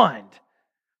bond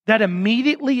that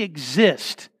immediately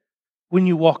exists when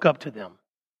you walk up to them.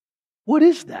 What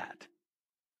is that?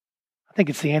 I think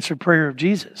it's the answered prayer of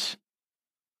Jesus.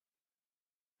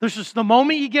 There's just the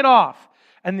moment you get off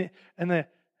and the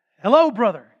hello,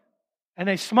 brother. And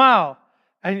they smile.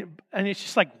 And it's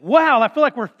just like, wow, I feel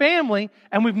like we're family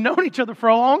and we've known each other for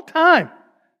a long time.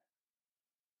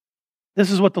 This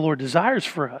is what the Lord desires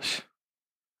for us.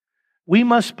 We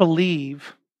must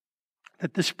believe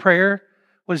that this prayer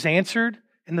was answered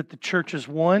and that the church is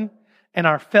one, and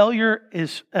our failure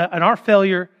is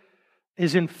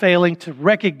in failing to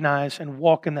recognize and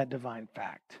walk in that divine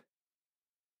fact.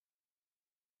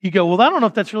 You go, well, I don't know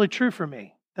if that's really true for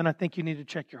me. Then I think you need to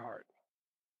check your heart.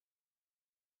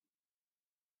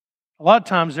 A lot of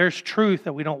times there's truth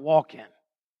that we don't walk in.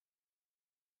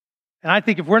 And I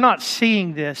think if we're not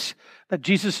seeing this, that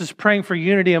Jesus is praying for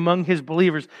unity among His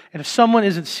believers, and if someone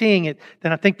isn't seeing it,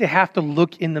 then I think they have to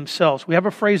look in themselves. We have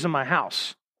a phrase in my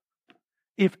house.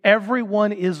 If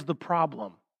everyone is the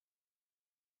problem,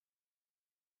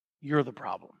 you're the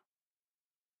problem.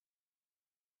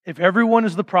 If everyone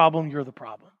is the problem, you're the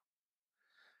problem.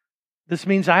 This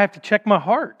means I have to check my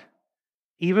heart,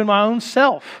 even my own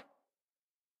self.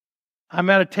 I'm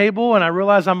at a table and I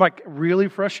realize I'm like really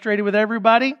frustrated with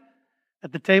everybody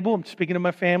at the table. I'm speaking to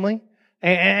my family.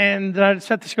 And I just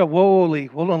have to go, whoa, Lee,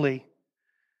 hold on, Lee.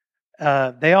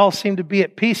 They all seem to be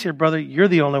at peace here, brother. You're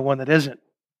the only one that isn't.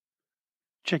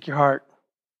 Check your heart.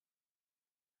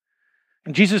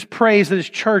 And Jesus prays that His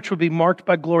church would be marked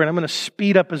by glory. And I'm going to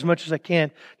speed up as much as I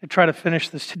can to try to finish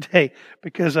this today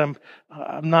because I'm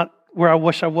not where I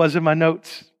wish I was in my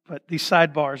notes, but these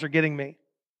sidebars are getting me.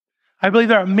 I believe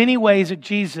there are many ways that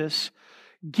Jesus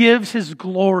gives His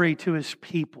glory to His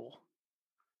people.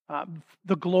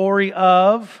 The glory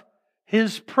of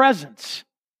His presence.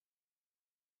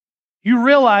 You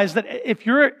realize that if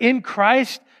you're in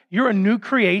Christ, you're a new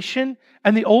creation,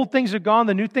 and the old things are gone,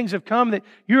 the new things have come, that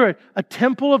you're a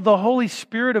temple of the Holy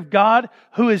Spirit of God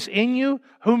who is in you,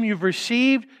 whom you've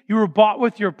received. You were bought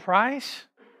with your price.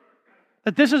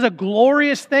 That this is a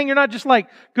glorious thing. You're not just like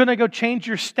going to go change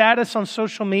your status on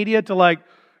social media to like,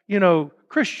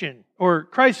 Christian or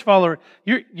Christ follower.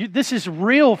 This is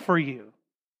real for you.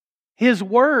 His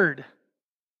word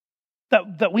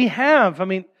that we have. I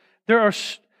mean,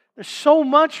 there's so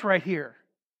much right here.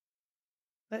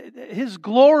 His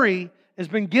glory has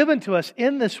been given to us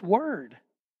in this word.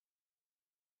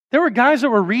 There were guys that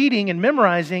were reading and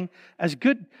memorizing as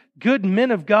good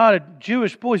men of God,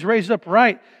 Jewish boys raised up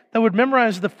right, that would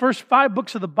memorize the first 5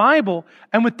 books of the Bible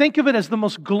and would think of it as the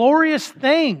most glorious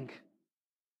thing.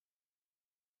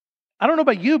 I don't know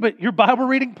about you, but your Bible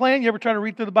reading plan, you ever try to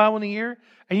read through the Bible in a year?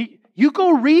 And you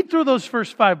go read through those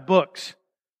first 5 books.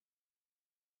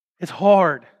 It's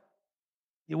hard.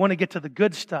 You want to get to the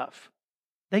good stuff.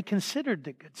 They considered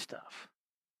the good stuff.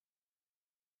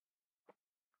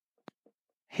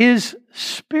 His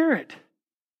Spirit,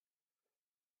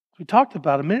 we talked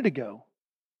about a minute ago.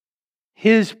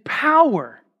 His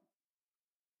power,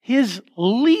 His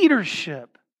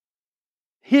leadership,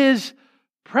 His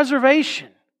preservation.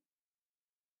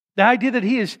 The idea that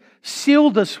He has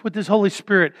sealed us with His Holy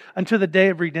Spirit until the day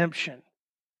of redemption.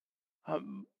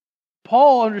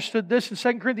 Paul understood this in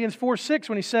 2 Corinthians 4:6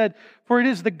 when he said, "For it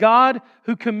is the God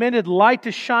who commanded light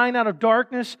to shine out of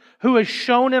darkness, who has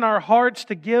shown in our hearts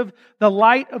to give the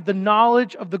light of the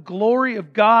knowledge of the glory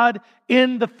of God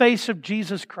in the face of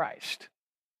Jesus Christ."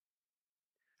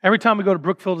 Every time we go to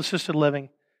Brookfield Assisted Living,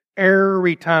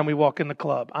 every time we walk in the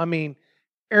club, I mean,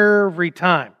 every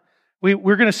time. We're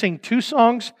going to sing 2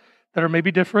 songs that are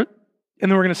maybe different,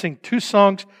 and then we're going to sing 2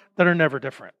 songs that are never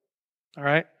different. All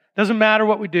right? Doesn't matter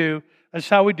what we do. That's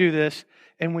how we do this.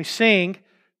 And we sing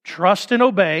Trust and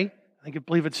Obey. I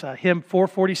believe it's hymn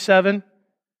 447.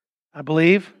 I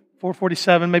believe.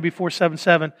 447, maybe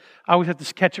 477. I always have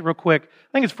to catch it real quick.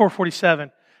 I think it's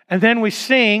 447. And then we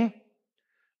sing,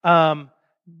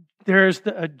 there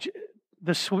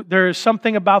is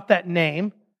something about that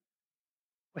name.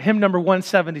 Hymn number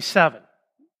 177.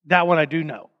 That one I do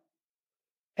know.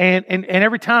 And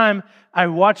every time I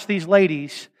watch these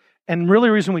ladies, and really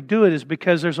the reason we do it is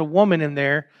because there's a woman in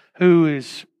there who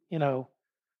is,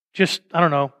 just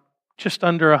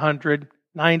under 100,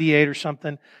 98 or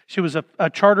something. She was a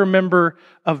charter member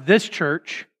of this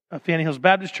church, of Fanning Hills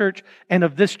Baptist Church, and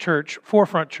of this church,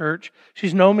 Forefront Church.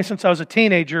 She's known me since I was a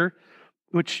teenager,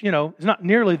 which, is not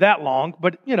nearly that long,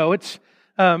 but, it's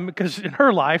because in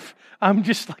her life, I'm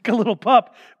just like a little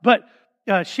pup. But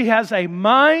she has a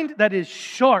mind that is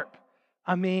sharp.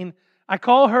 I mean, I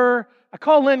call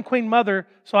Lynn Queen Mother,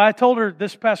 so I told her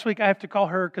this past week I have to call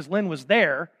her because Lynn was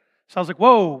there. So I was like,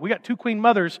 whoa, we got two Queen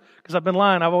Mothers, because I've been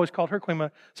lying. I've always called her Queen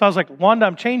Mother. So I was like, Wanda,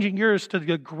 I'm changing yours to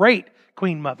the great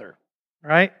Queen Mother,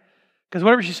 right? Because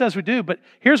whatever she says, we do. But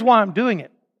here's why I'm doing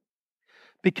it.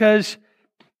 Because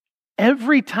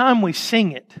every time we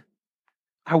sing it,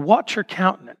 I watch her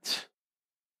countenance,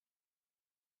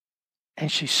 and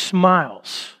she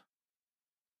smiles,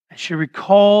 and she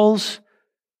recalls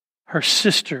her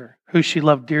sister, who she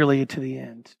loved dearly to the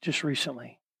end, just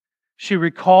recently. She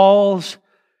recalls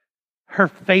her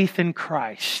faith in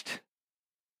Christ.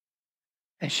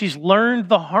 And she's learned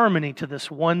the harmony to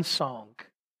this one song.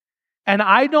 And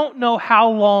I don't know how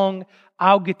long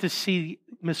I'll get to see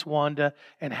Miss Wanda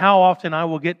and how often I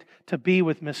will get to be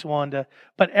with Miss Wanda.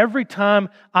 But every time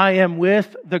I am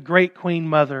with the great Queen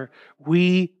Mother,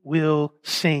 we will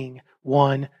sing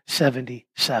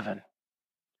 177.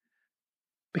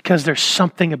 Because there's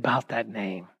something about that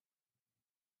name.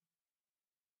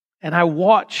 And I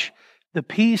watch the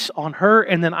peace on her,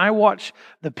 and then I watch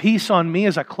the peace on me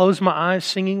as I close my eyes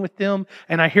singing with them,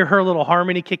 and I hear her little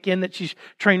harmony kick in that she's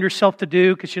trained herself to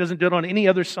do because she doesn't do it on any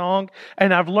other song.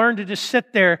 And I've learned to just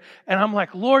sit there, and I'm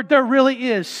like, Lord, there really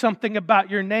is something about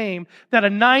your name that a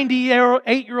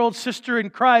 98-year-old sister in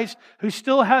Christ who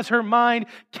still has her mind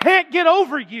can't get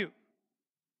over you.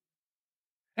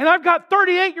 And I've got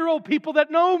 38-year-old people that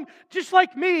know him just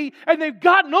like me, and they've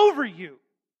gotten over you.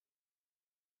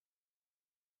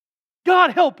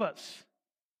 God help us.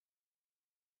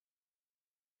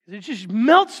 It just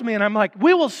melts me, and I'm like,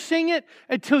 we will sing it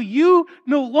until you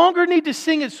no longer need to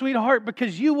sing it, sweetheart,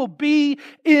 because you will be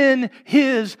in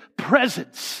His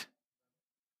presence.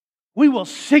 We will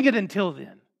sing it until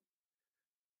then.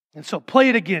 And so play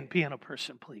it again, piano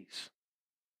person, please.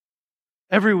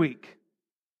 Every week,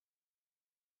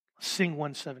 sing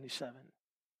 177.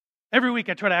 Every week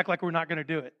I try to act like we're not going to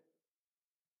do it.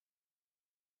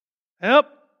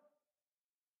 Yep.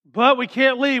 But we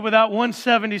can't leave without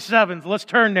 177. Let's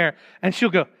turn there. And she'll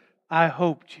go, I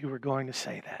hoped you were going to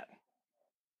say that.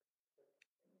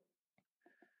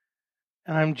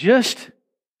 And I'm just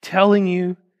telling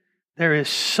you, there is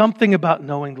something about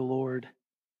knowing the Lord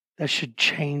that should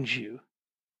change you.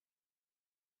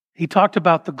 He talked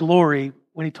about the glory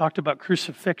when he talked about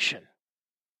crucifixion.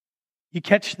 You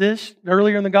catch this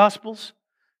earlier in the Gospels?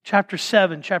 Chapter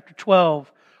 7, chapter 12,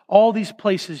 all these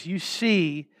places you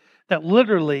see that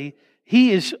literally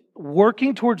He is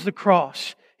working towards the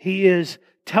cross. He is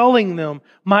telling them,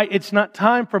 it's not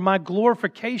time for my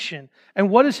glorification. And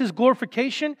what is His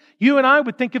glorification? You and I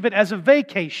would think of it as a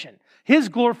vacation. His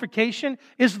glorification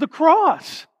is the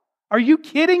cross. Are you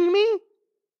kidding me?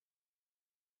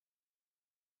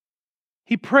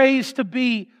 He prays to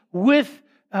be with,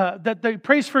 he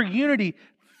prays for unity,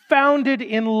 founded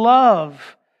in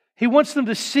love. He wants them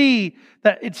to see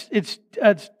that it's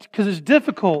because it's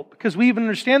difficult, because we even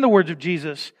understand the words of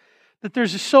Jesus, that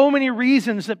there's so many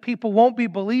reasons that people won't be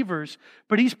believers.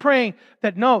 But He's praying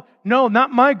that no,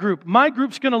 not my group. My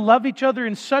group's going to love each other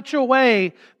in such a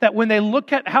way that when they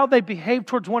look at how they behave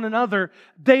towards one another,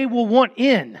 they will want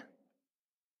in.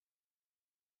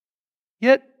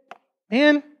 Yet,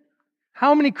 man,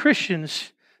 how many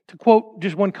Christians, to quote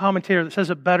just one commentator that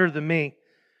says it better than me,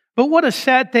 but what a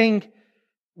sad thing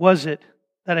was it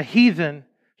that a heathen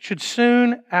should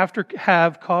soon after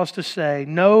have cause to say,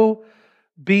 no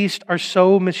beasts are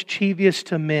so mischievous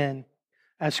to men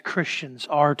as Christians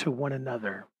are to one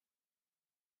another.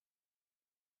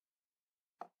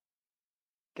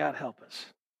 God help us.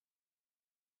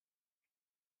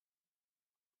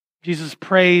 Jesus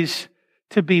prays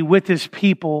to be with His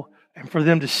people and for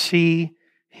them to see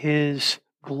His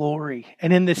glory.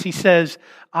 And in this He says,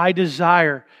 I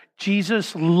desire.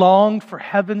 Jesus longed for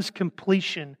heaven's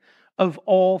completion of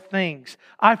all things.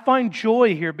 I find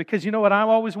joy here because you know what I've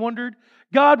always wondered?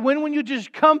 God, when will you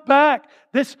just come back?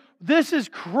 This is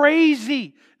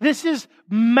crazy. This is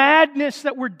madness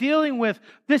that we're dealing with.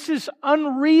 This is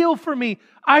unreal for me.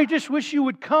 I just wish you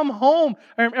would come home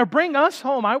or bring us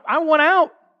home. I want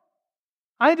out.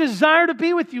 I desire to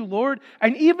be with you, Lord.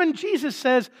 And even Jesus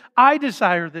says, I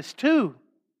desire this too.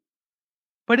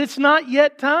 But it's not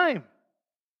yet time.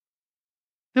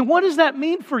 Then what does that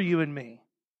mean for you and me?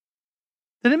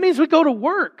 Then it means we go to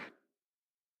work.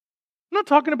 I'm not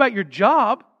talking about your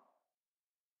job.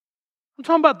 I'm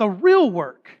talking about the real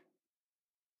work.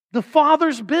 The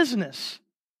Father's business.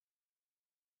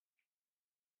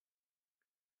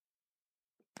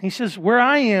 He says, where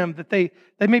I am, that they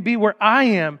may be where I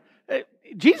am.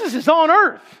 Jesus is on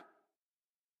earth.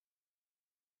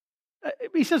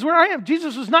 He says, where I am.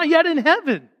 Jesus was not yet in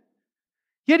heaven.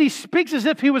 Yet he speaks as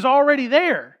if he was already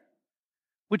there.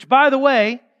 Which, by the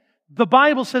way, the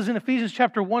Bible says in Ephesians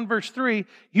chapter 1, verse 3,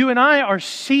 you and I are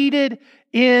seated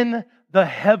in the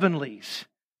heavenlies.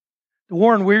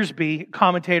 Warren Wiersbe,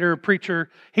 commentator, preacher,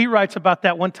 he writes about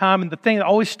that one time, and the thing that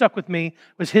always stuck with me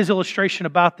was his illustration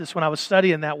about this when I was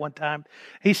studying that one time.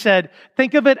 He said,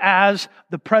 think of it as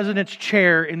the president's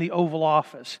chair in the Oval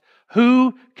Office.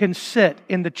 Who can sit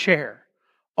in the chair?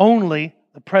 Only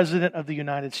the President of the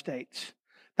United States.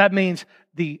 That means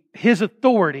his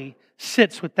authority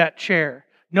sits with that chair.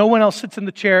 No one else sits in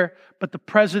the chair but the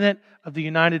President of the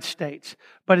United States.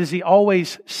 But is he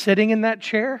always sitting in that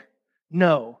chair?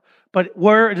 No. But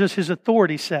where does his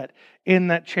authority sit? In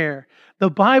that chair. The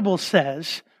Bible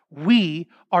says we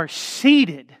are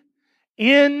seated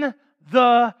in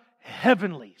the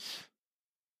heavenlies.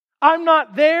 I'm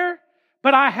not there,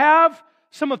 but I have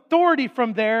some authority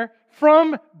from there,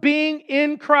 from being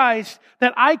in Christ,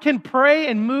 that I can pray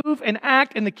and move and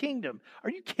act in the kingdom. Are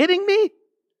you kidding me?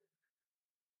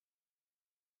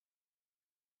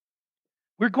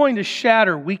 We're going to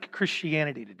shatter weak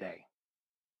Christianity today.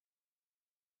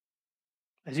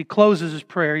 As he closes his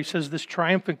prayer, he says this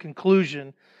triumphant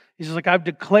conclusion. He says, I've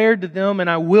declared to them and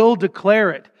I will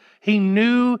declare it. He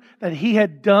knew that he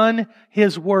had done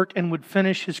his work and would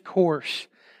finish his course.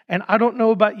 And I don't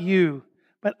know about you,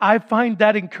 but I find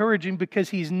that encouraging because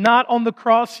he's not on the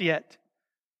cross yet.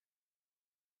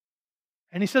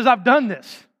 And he says, I've done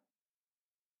this.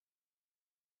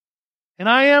 And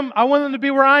I want them to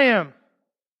be where I am.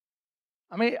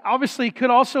 I mean, obviously,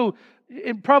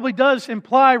 it probably does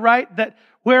imply, right, that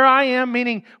where I am,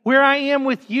 meaning where I am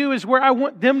with you is where I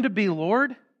want them to be,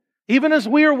 Lord. Even as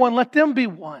we are one, let them be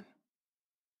one.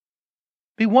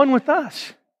 Be one with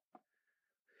us.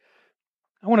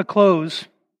 I want to close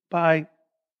by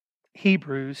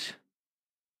Hebrews.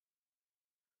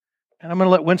 And I'm going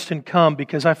to let Winston come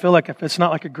because I feel like if it's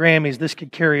not like a Grammys, this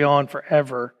could carry on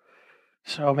forever.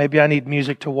 So maybe I need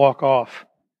music to walk off.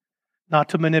 Not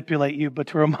to manipulate you, but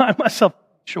to remind myself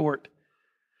short.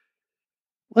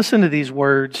 Listen to these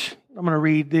words. I'm going to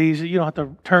read these. You don't have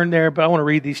to turn there, but I want to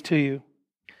read these to you.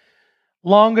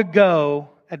 Long ago,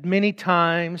 at many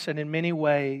times and in many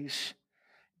ways,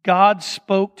 God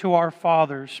spoke to our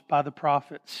fathers by the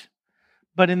prophets.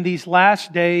 But in these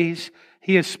last days,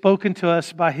 He has spoken to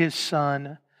us by His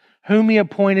Son, whom He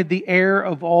appointed the heir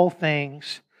of all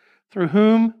things, through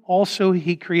whom also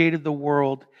He created the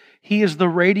world. He is the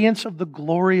radiance of the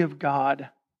glory of God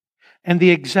and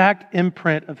the exact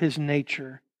imprint of His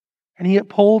nature. And He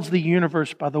upholds the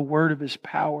universe by the word of His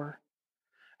power.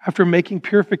 After making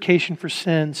purification for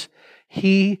sins,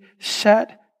 He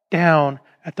sat down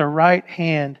at the right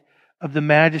hand of the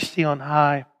Majesty on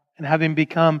high, and having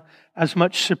become as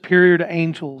much superior to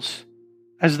angels,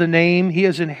 as the name He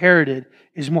has inherited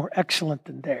is more excellent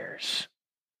than theirs.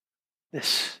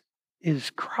 This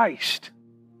is Christ.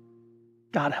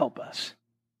 God help us.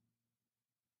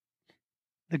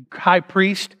 The high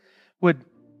priest would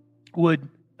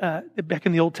back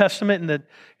in the Old Testament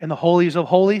in the holies of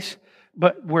holies,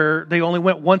 but where they only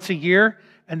went once a year,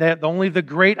 and that only the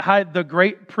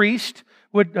great priest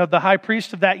the high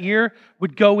priest of that year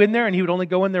would go in there, and he would only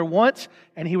go in there once,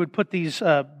 and he would put these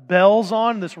bells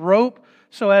on, this rope,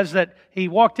 so as that he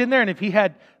walked in there, and if he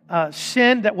had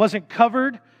sin that wasn't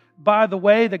covered by the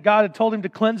way that God had told him to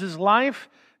cleanse his life,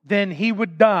 then he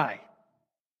would die.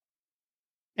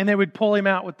 And they would pull him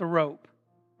out with the rope.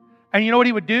 And you know what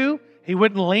he would do? He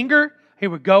wouldn't linger. He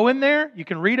would go in there. You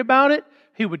can read about it.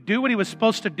 He would do what he was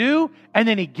supposed to do, and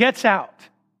then he gets out.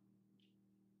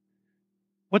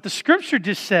 What the Scripture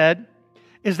just said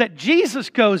is that Jesus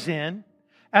goes in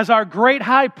as our great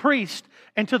high priest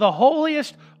into the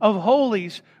holiest of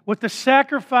holies with the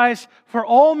sacrifice for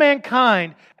all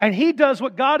mankind, and He does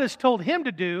what God has told Him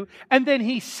to do, and then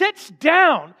He sits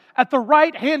down at the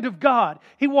right hand of God.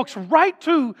 He walks right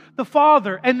to the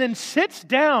Father and then sits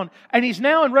down, and He's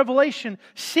now in Revelation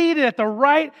seated at the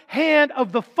right hand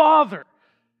of the Father.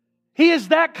 He is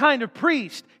that kind of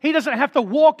priest. He doesn't have to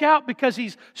walk out because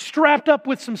he's strapped up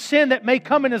with some sin that may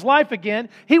come in his life again.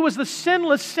 He was the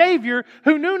sinless Savior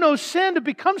who knew no sin to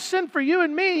become sin for you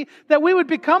and me, that we would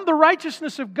become the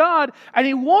righteousness of God. And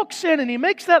He walks in and He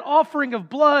makes that offering of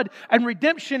blood and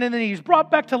redemption, and then He's brought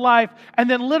back to life. And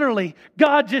then literally,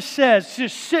 God just says,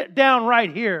 just sit down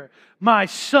right here, my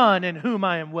Son in whom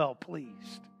I am well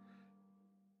pleased.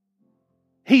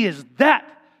 He is that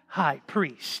high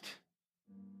priest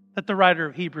that the writer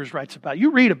of Hebrews writes about.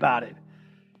 You read about it.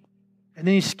 And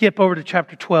then you skip over to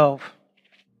chapter 12.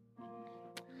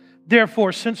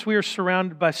 Therefore, since we are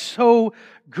surrounded by so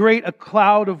great a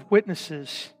cloud of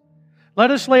witnesses,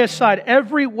 Let us lay aside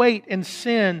every weight and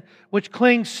sin which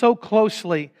clings so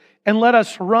closely, and let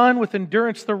us run with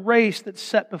endurance the race that's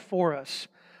set before us,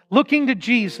 looking to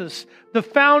Jesus, the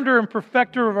founder and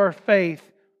perfecter of our faith,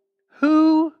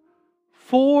 who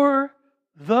for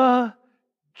the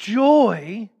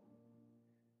joy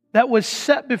that was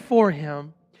set before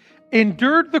Him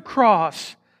endured the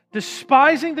cross,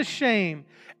 despising the shame,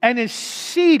 and is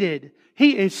seated.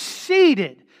 He is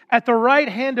seated at the right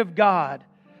hand of God,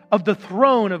 of the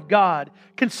throne of God.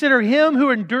 Consider Him who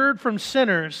endured from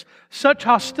sinners such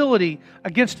hostility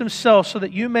against Himself, so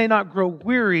that you may not grow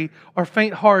weary or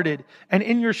faint-hearted. And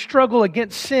in your struggle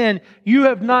against sin, you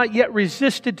have not yet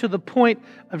resisted to the point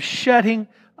of shedding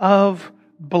of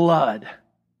blood.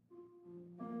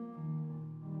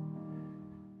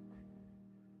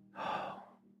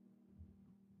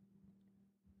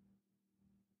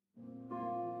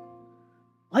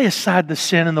 Lay aside the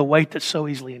sin and the weight that so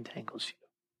easily entangles you.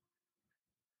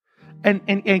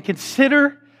 And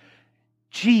consider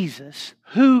Jesus,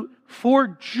 who for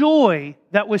joy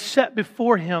that was set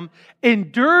before Him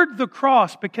endured the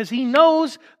cross, because He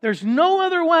knows there's no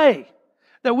other way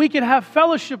that we can have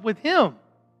fellowship with Him.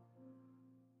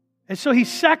 And so He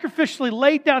sacrificially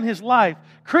laid down His life.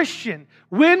 Christian,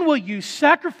 when will you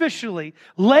sacrificially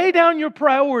lay down your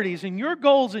priorities and your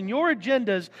goals and your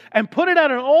agendas and put it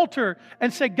at an altar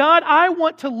and say, God, I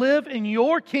want to live in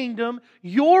your kingdom,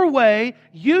 your way.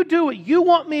 You do what you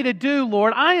want me to do,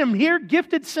 Lord. I am here,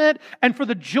 gifted, sent, and for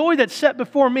the joy that's set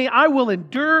before me, I will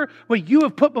endure what you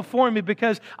have put before me,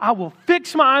 because I will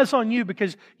fix my eyes on you,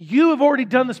 because you have already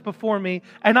done this before me,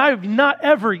 and I have not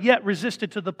ever yet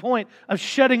resisted to the point of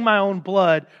shedding my own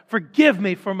blood. Forgive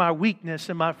me for my weakness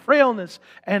and my frailness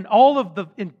and all of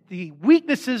the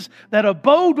weaknesses that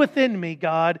abode within me,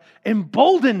 God.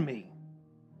 Embolden me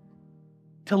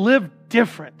to live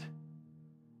different,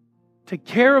 to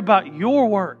care about your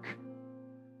work.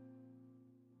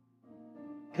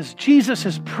 Because Jesus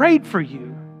has prayed for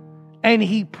you, and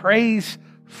He prays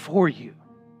for you.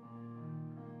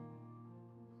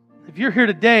 If you're here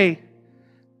today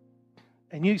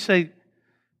and you say,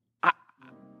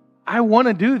 I want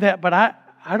to do that, but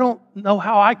I don't know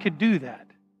how I could do that,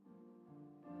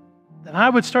 then I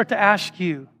would start to ask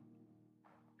you,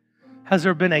 has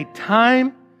there been a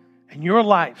time in your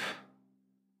life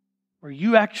where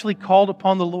you actually called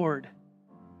upon the Lord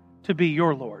to be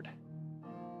your Lord?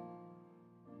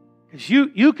 Because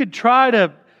you could try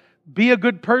to be a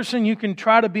good person, you can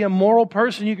try to be a moral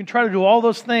person, you can try to do all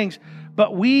those things,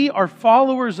 but we are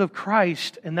followers of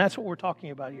Christ, and that's what we're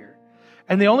talking about here.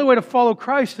 And the only way to follow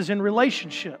Christ is in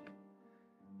relationship,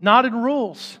 not in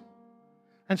rules.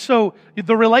 And so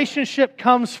the relationship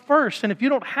comes first. And if you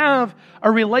don't have a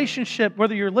relationship,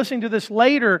 whether you're listening to this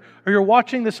later or you're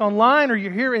watching this online or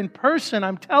you're here in person,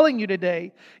 I'm telling you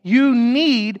today, you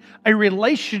need a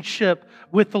relationship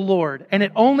with the Lord. And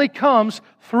it only comes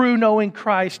through knowing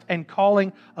Christ and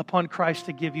calling upon Christ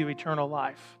to give you eternal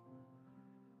life.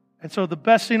 And so the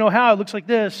best you know how, it looks like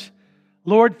this.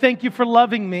 Lord, thank you for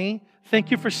loving me.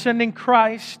 Thank you for sending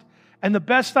Christ. And the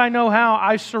best I know how,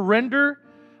 I surrender.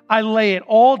 I lay it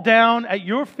all down at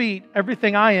your feet,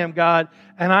 everything I am, God,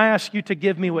 and I ask you to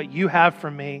give me what you have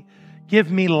for me. Give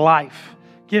me life.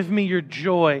 Give me your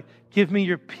joy. Give me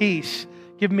your peace.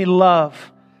 Give me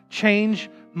love. Change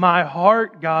my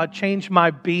heart, God. Change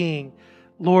my being.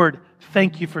 Lord,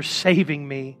 thank you for saving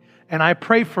me. And I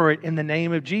pray for it in the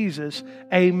name of Jesus.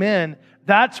 Amen.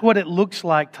 That's what it looks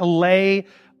like to lay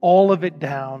all of it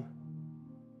down.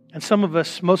 And some of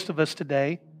us, most of us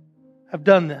today, have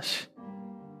done this.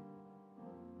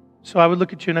 So I would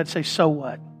look at you and I'd say, so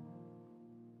what?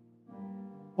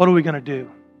 What are we going to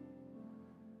do?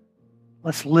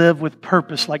 Let's live with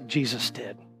purpose like Jesus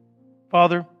did.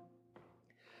 Father,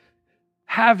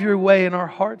 have your way in our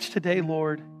hearts today,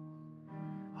 Lord.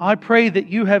 I pray that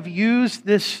you have used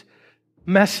this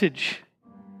message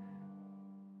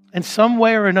in some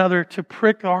way or another to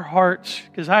prick our hearts,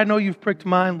 because I know you've pricked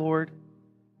mine, Lord.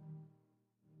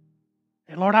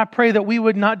 And Lord, I pray that we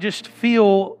would not just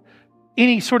feel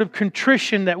any sort of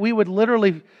contrition, that we would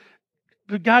literally,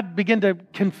 God, begin to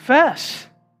confess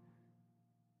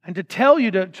and to tell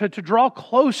you to draw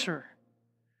closer.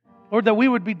 Lord, that we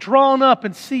would be drawn up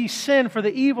and see sin for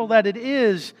the evil that it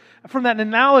is. From that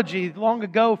analogy long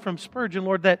ago from Spurgeon,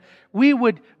 Lord, that you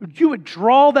would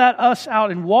draw us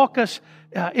out and walk us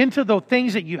into the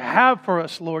things that you have for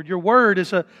us, Lord. Your word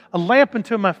is a lamp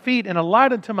unto my feet and a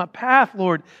light unto my path,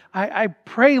 Lord. I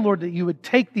pray, Lord, that you would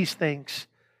take these things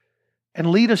and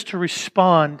lead us to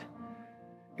respond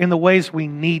in the ways we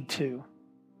need to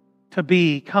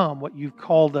become what you've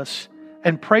called us,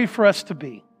 and pray for us to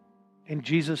be. In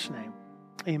Jesus' name,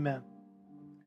 amen.